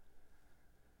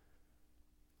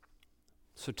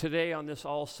 So today, on this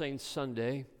All Saints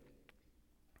Sunday,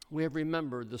 we have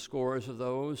remembered the scores of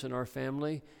those in our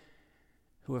family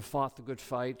who have fought the good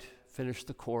fight, finished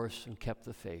the course, and kept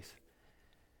the faith.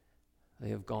 They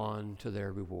have gone to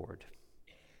their reward.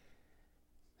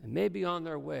 And maybe on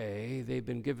their way, they've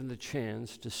been given the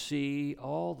chance to see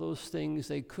all those things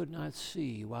they could not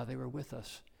see while they were with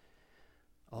us.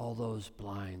 All those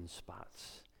blind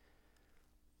spots.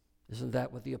 Isn't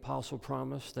that what the apostle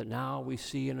promised? That now we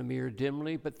see in a mirror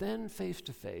dimly, but then face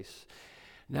to face.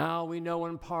 Now we know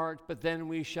in part, but then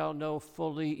we shall know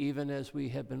fully, even as we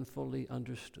have been fully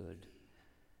understood.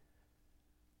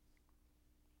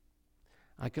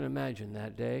 I can imagine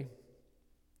that day,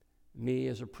 me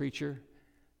as a preacher,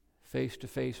 face to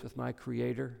face with my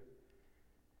Creator.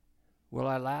 Will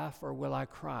I laugh or will I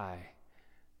cry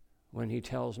when He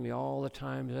tells me all the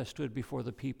times I stood before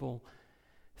the people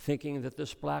thinking that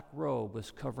this black robe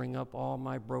was covering up all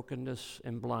my brokenness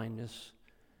and blindness,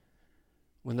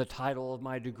 when the title of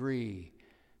my degree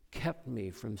kept me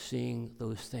from seeing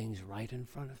those things right in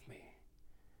front of me?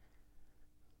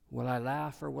 Will I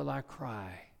laugh or will I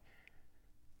cry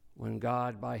when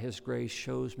God, by His grace,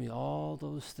 shows me all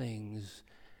those things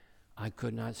I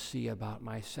could not see about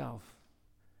myself,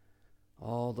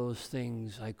 all those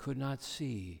things I could not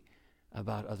see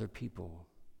about other people,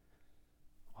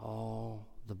 all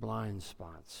the blind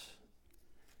spots?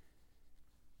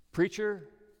 Preacher,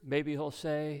 maybe He'll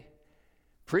say,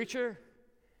 preacher,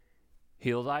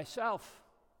 heal thyself.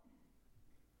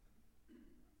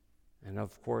 And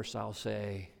of course I'll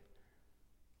say,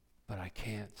 but I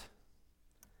can't.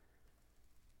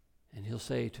 And He'll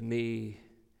say to me,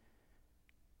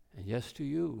 and yes to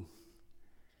you,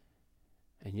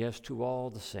 and yes to all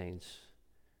the saints,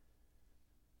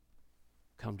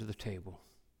 come to the table.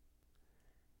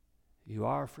 You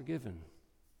are forgiven.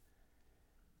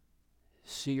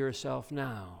 See yourself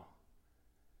now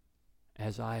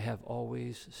as I have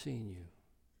always seen you.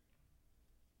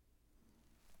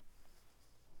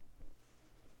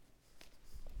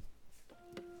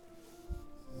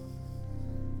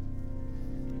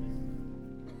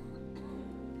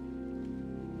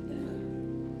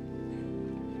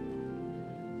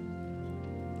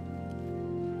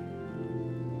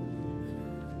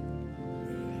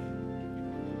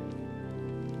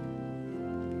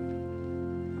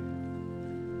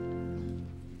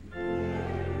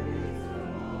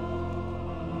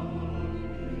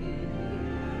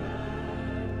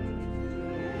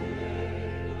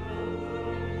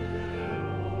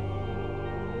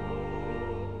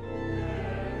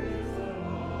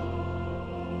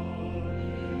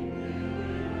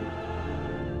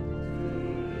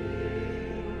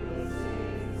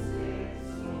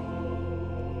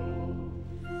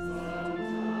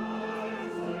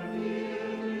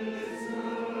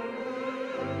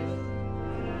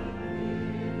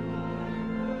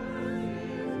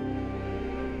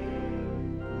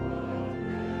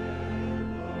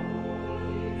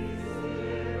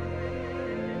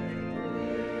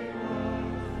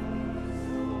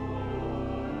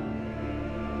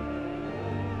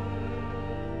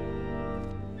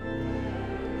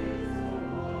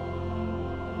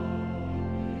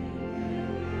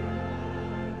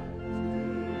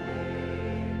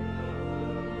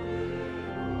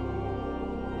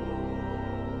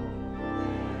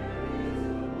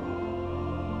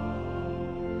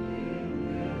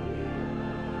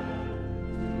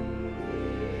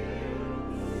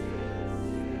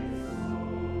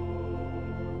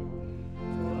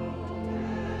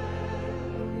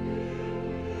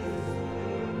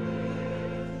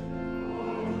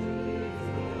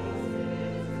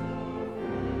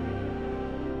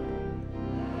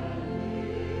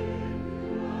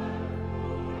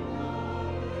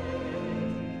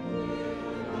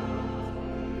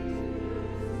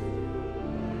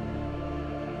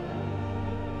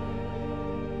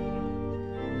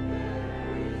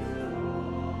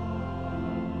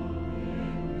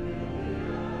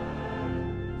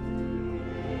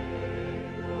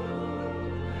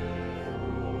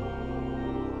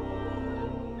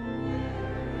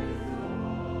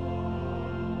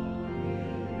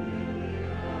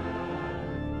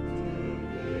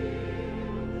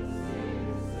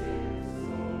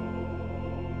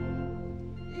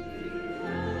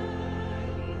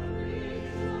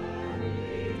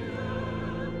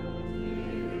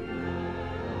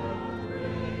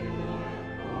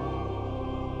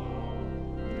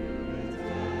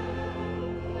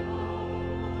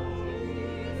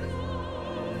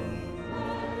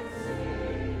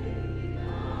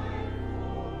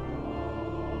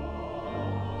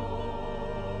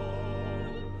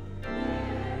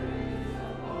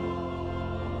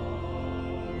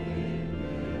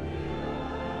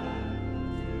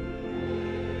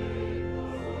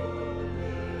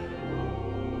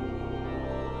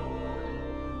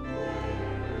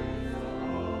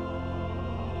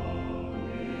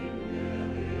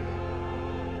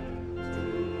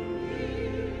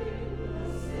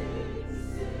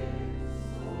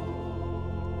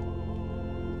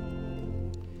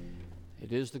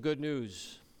 It is the good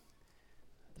news.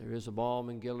 There is a balm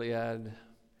in Gilead.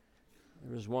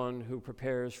 There is one who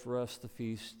prepares for us the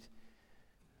feast.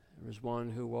 There is one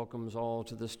who welcomes all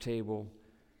to this table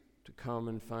to come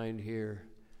and find here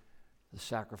the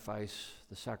sacrifice,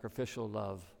 the sacrificial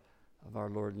love of our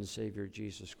Lord and Savior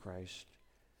Jesus Christ.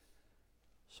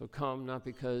 So come not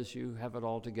because you have it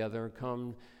all together,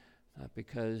 come not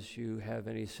because you have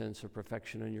any sense of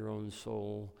perfection in your own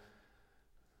soul.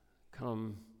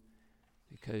 Come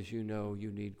because you know you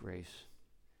need grace.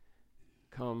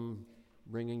 Come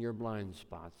bringing your blind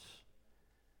spots.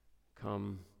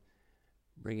 Come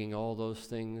bringing all those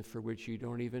things for which you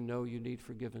don't even know you need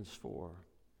forgiveness for.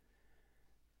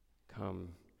 Come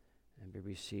and be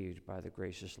received by the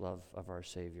gracious love of our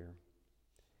Savior.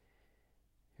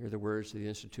 Hear the words of the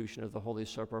institution of the Holy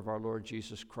Supper of our Lord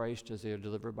Jesus Christ as they are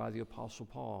delivered by the Apostle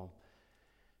Paul.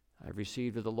 I have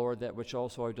received of the Lord that which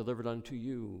also I delivered unto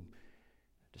you.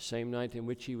 The same night in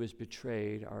which he was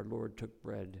betrayed, our Lord took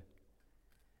bread.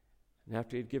 And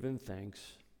after he had given thanks,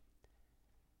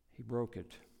 he broke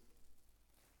it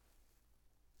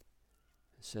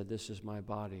and said, "This is my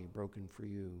body broken for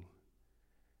you.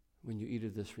 When you eat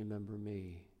of this, remember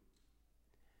me."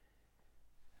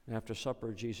 And after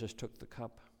supper, Jesus took the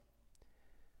cup,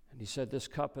 and he said, "This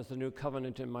cup is the new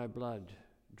covenant in my blood.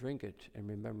 Drink it in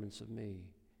remembrance of me.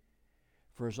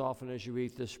 For as often as you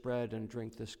eat this bread and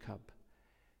drink this cup,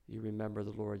 you remember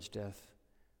the Lord's death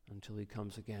until he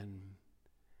comes again."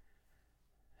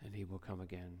 And he will come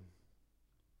again.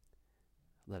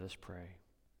 Let us pray.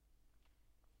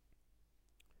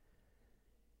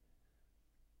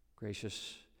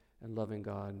 Gracious and loving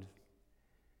God,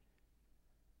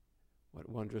 what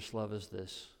wondrous love is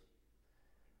this,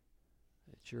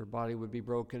 that your body would be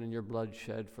broken and your blood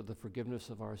shed for the forgiveness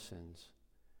of our sins.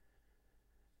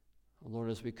 Oh Lord,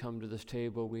 as we come to this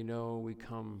table, we know we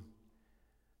come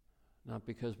not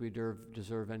because we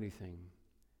deserve anything,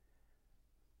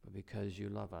 but because you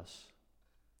love us.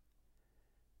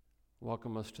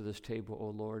 Welcome us to this table, O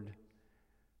Lord.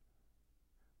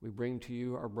 We bring to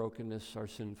you our brokenness, our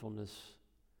sinfulness.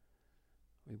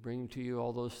 We bring to you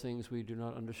all those things we do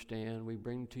not understand. We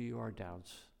bring to you our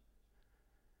doubts.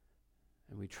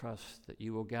 And we trust that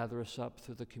you will gather us up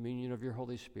through the communion of your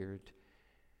Holy Spirit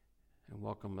and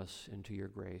welcome us into your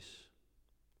grace.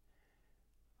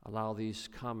 Allow these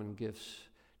common gifts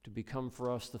to become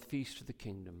for us the feast of the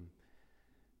kingdom,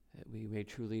 that we may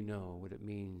truly know what it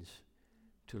means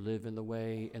to live in the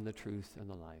way and the truth and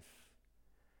the life.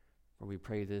 For we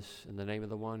pray this in the name of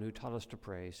the one who taught us to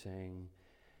pray, saying,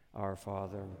 Our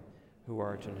Father, who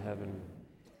art in heaven,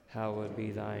 hallowed be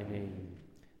thy name.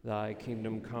 Thy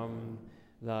kingdom come,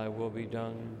 thy will be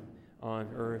done, on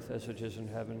earth as it is in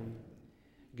heaven.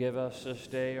 Give us this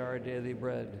day our daily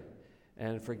bread,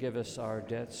 and forgive us our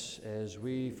debts as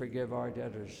we forgive our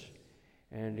debtors.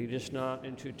 And lead us not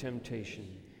into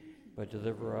temptation, but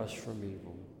deliver us from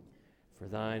evil. For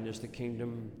thine is the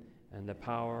kingdom, and the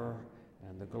power,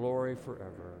 and the glory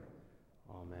forever.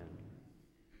 Amen.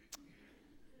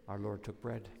 Our Lord took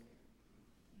bread.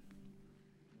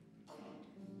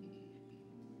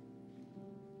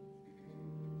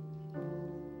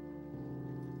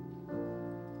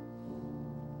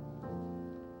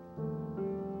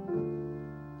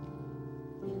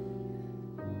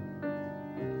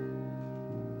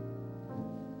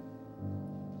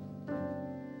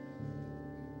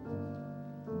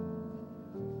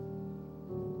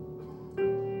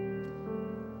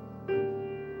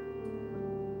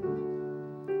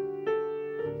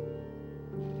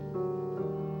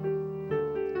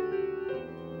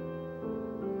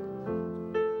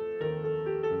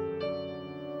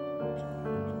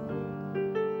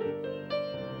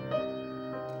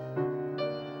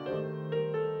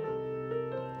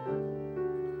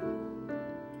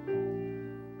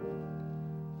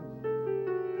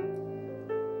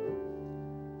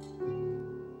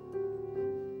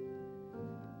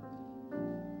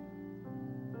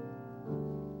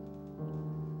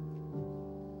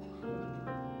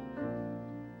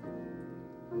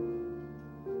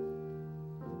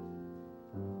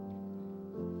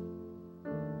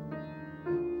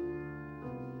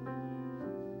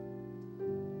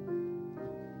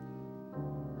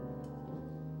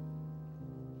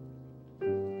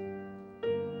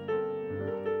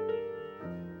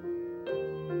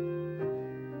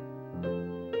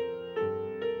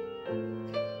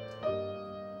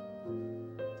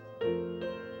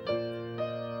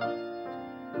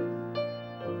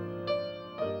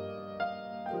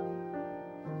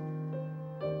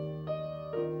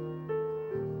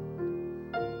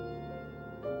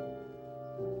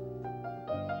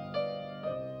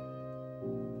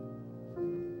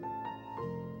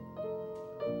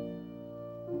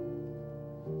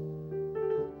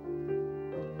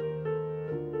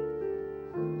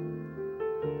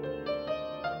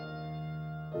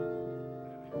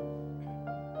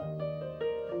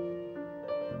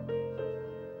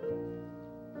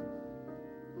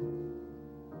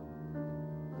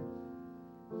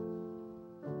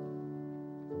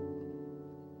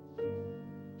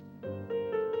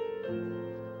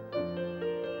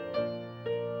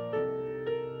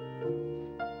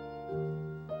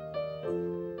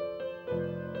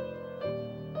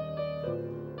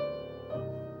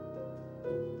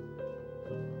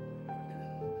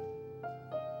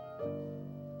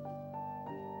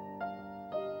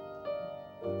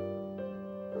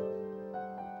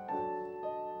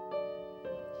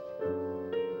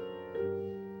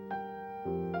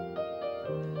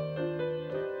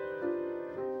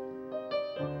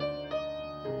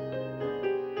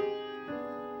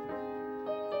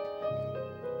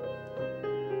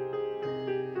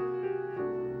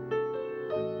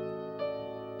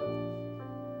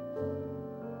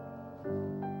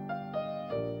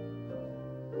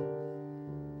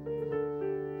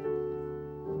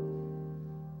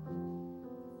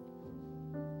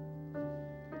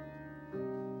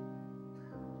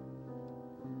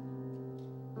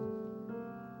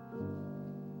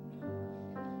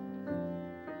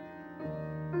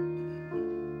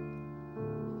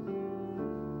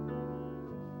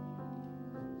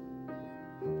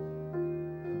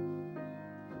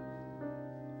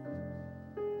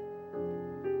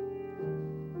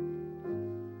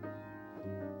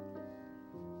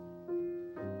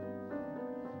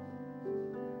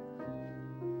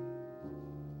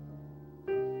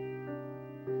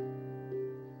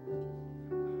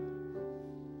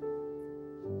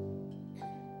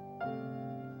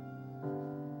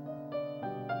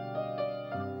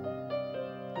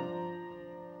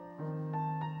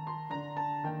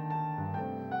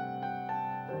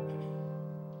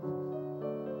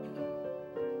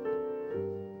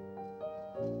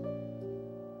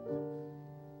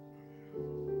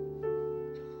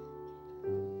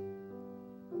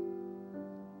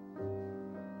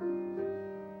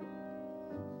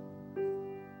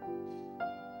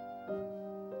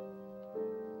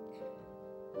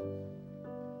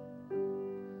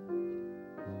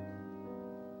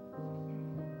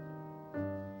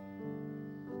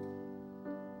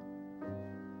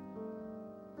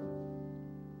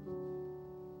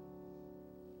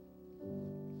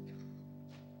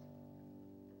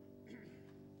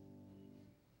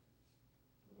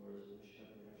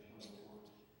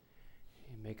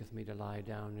 maketh me to lie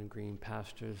down in green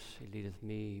pastures. He leadeth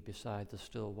me beside the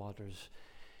still waters.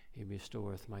 He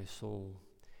restoreth my soul.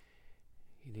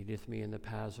 He leadeth me in the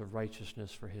paths of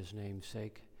righteousness for his name's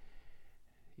sake.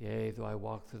 Yea, though I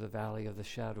walk through the valley of the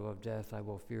shadow of death, I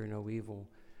will fear no evil,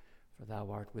 for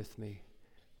thou art with me.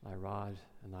 Thy rod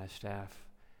and thy staff,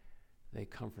 they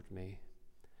comfort me.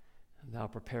 And thou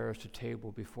preparest a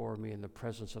table before me in the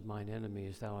presence of mine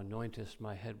enemies. Thou anointest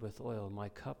my head with oil. My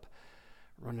cup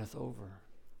runneth over.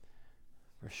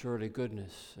 For surely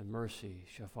goodness and mercy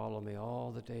shall follow me all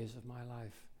the days of my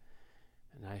life,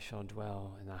 and I shall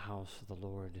dwell in the house of the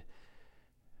Lord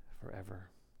forever.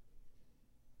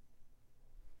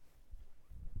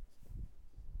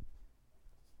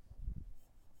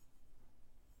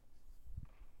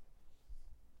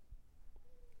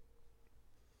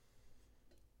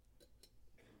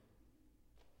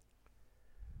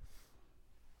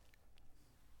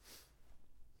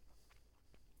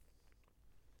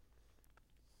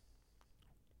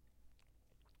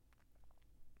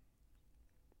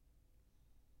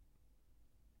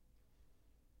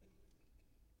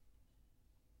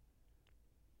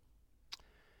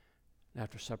 And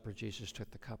after supper, Jesus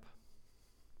took the cup.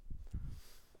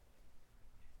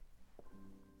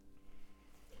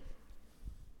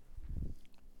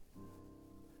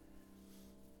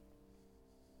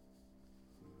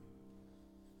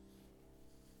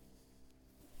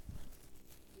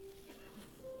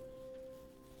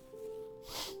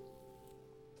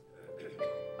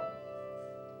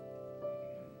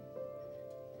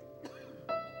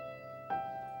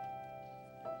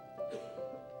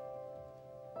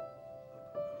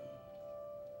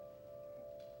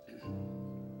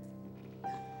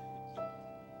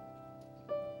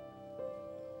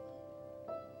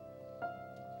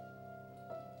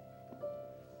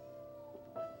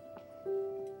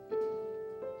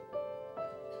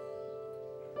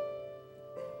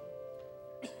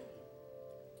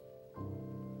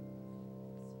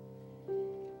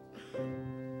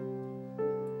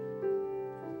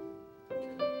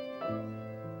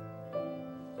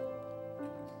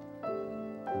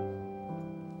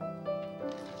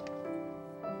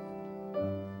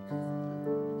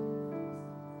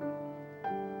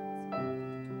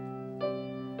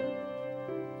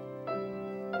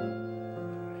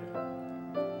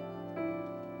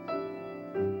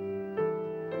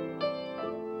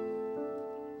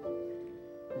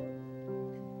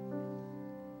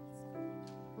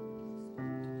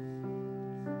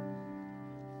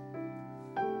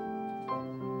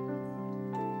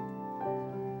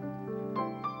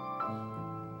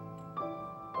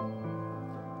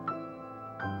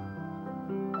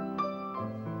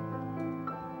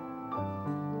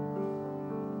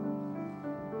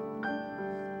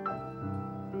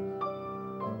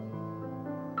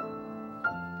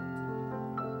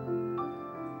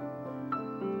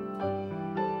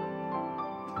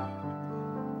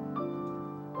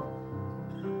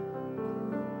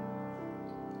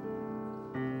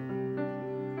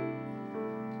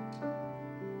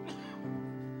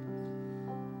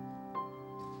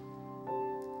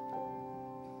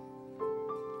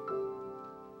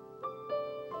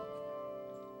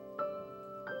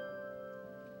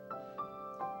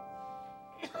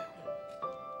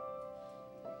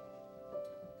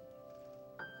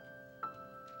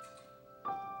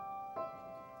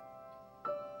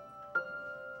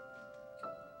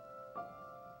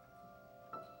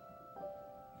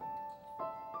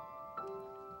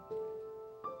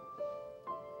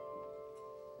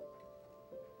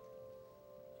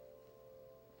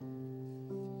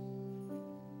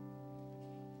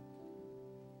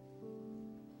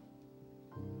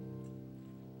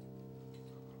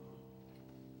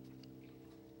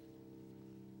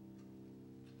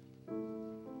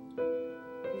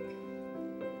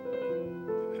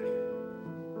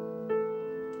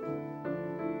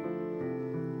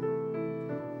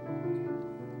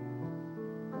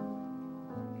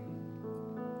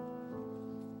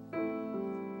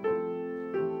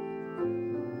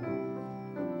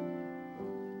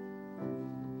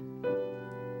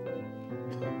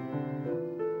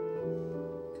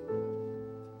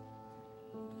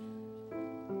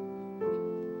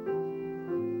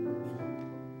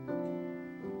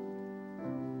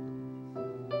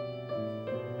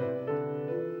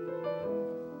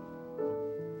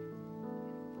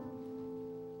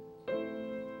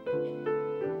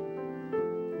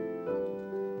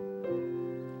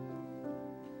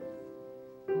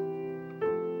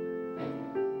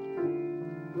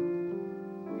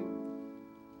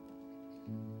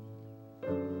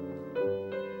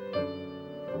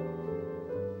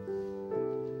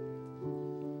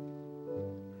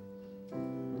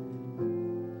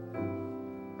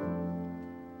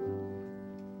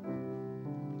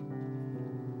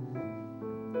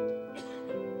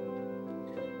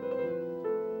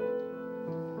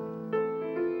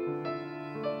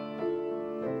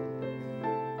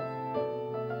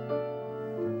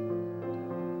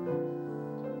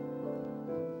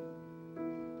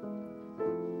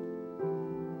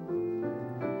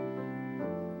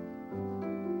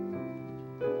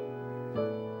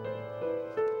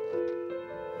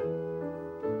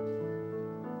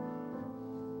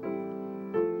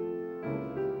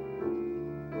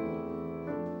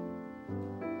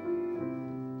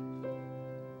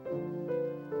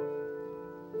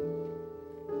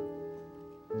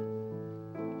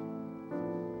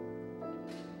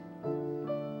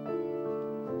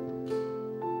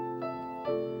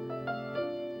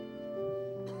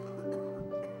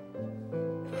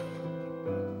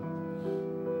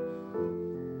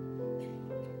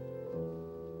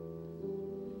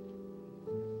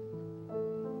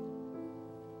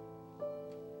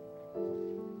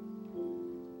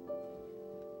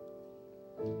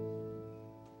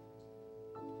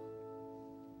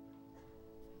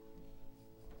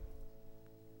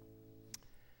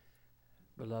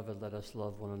 Beloved, let us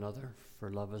love one another,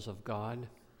 for love is of God,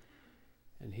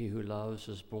 and he who loves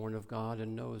is born of God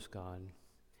and knows God.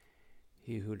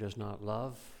 He who does not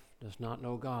love does not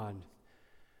know God,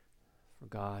 for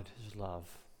God is love.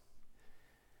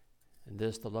 And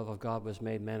this, the love of God, was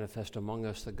made manifest among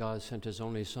us, that God sent his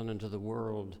only Son into the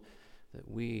world, that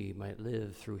we might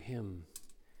live through him.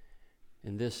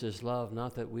 And this is love,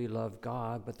 not that we loved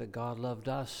God, but that God loved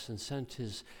us and sent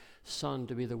his Son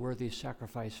to be the worthy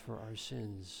sacrifice for our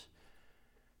sins.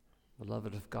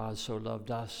 Beloved, if God so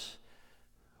loved us,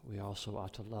 we also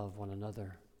ought to love one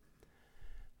another.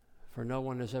 For no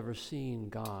one has ever seen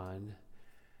God,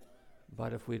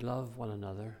 but if we love one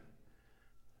another,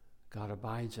 God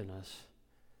abides in us,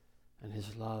 and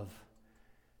his love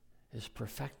is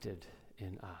perfected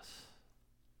in us.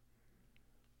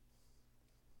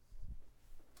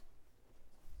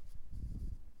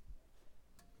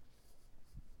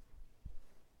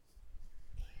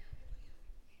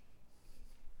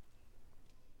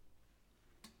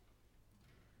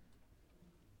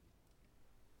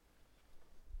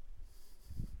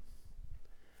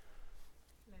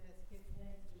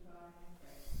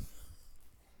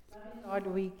 Lord,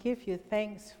 we give you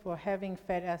thanks for having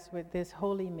fed us with this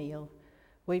holy meal.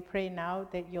 We pray now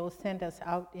that you'll send us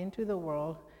out into the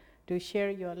world to share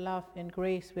your love and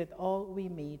grace with all we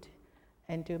meet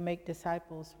and to make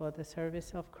disciples for the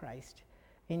service of Christ.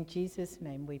 In Jesus'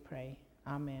 name we pray.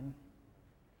 Amen.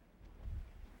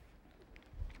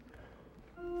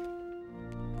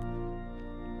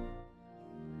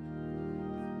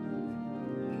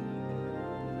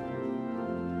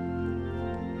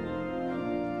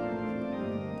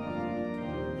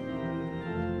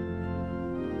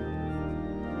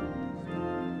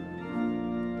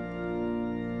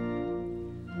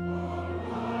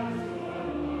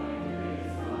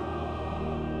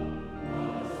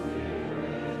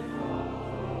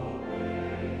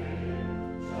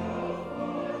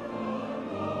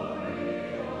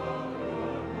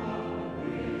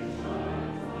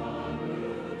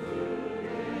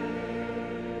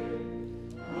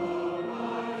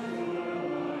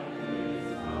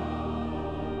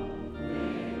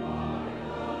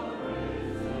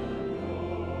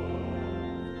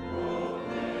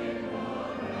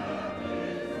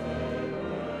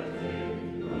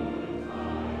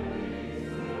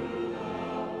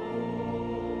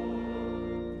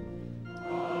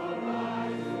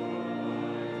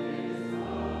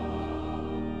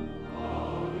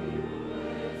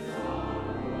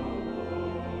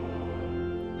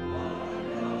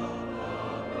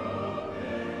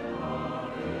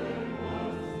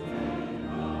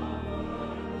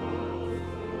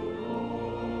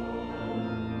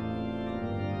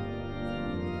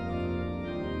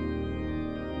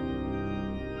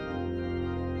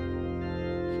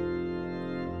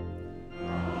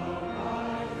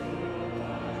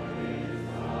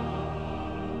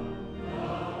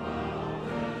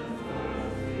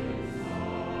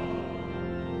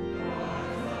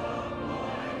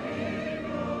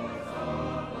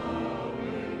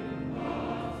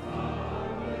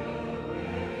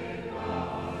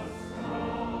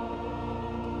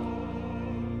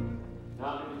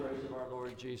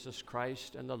 Jesus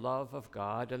Christ and the love of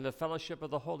God and the fellowship of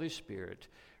the Holy Spirit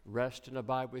rest and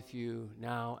abide with you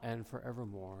now and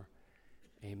forevermore.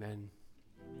 Amen.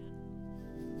 Amen.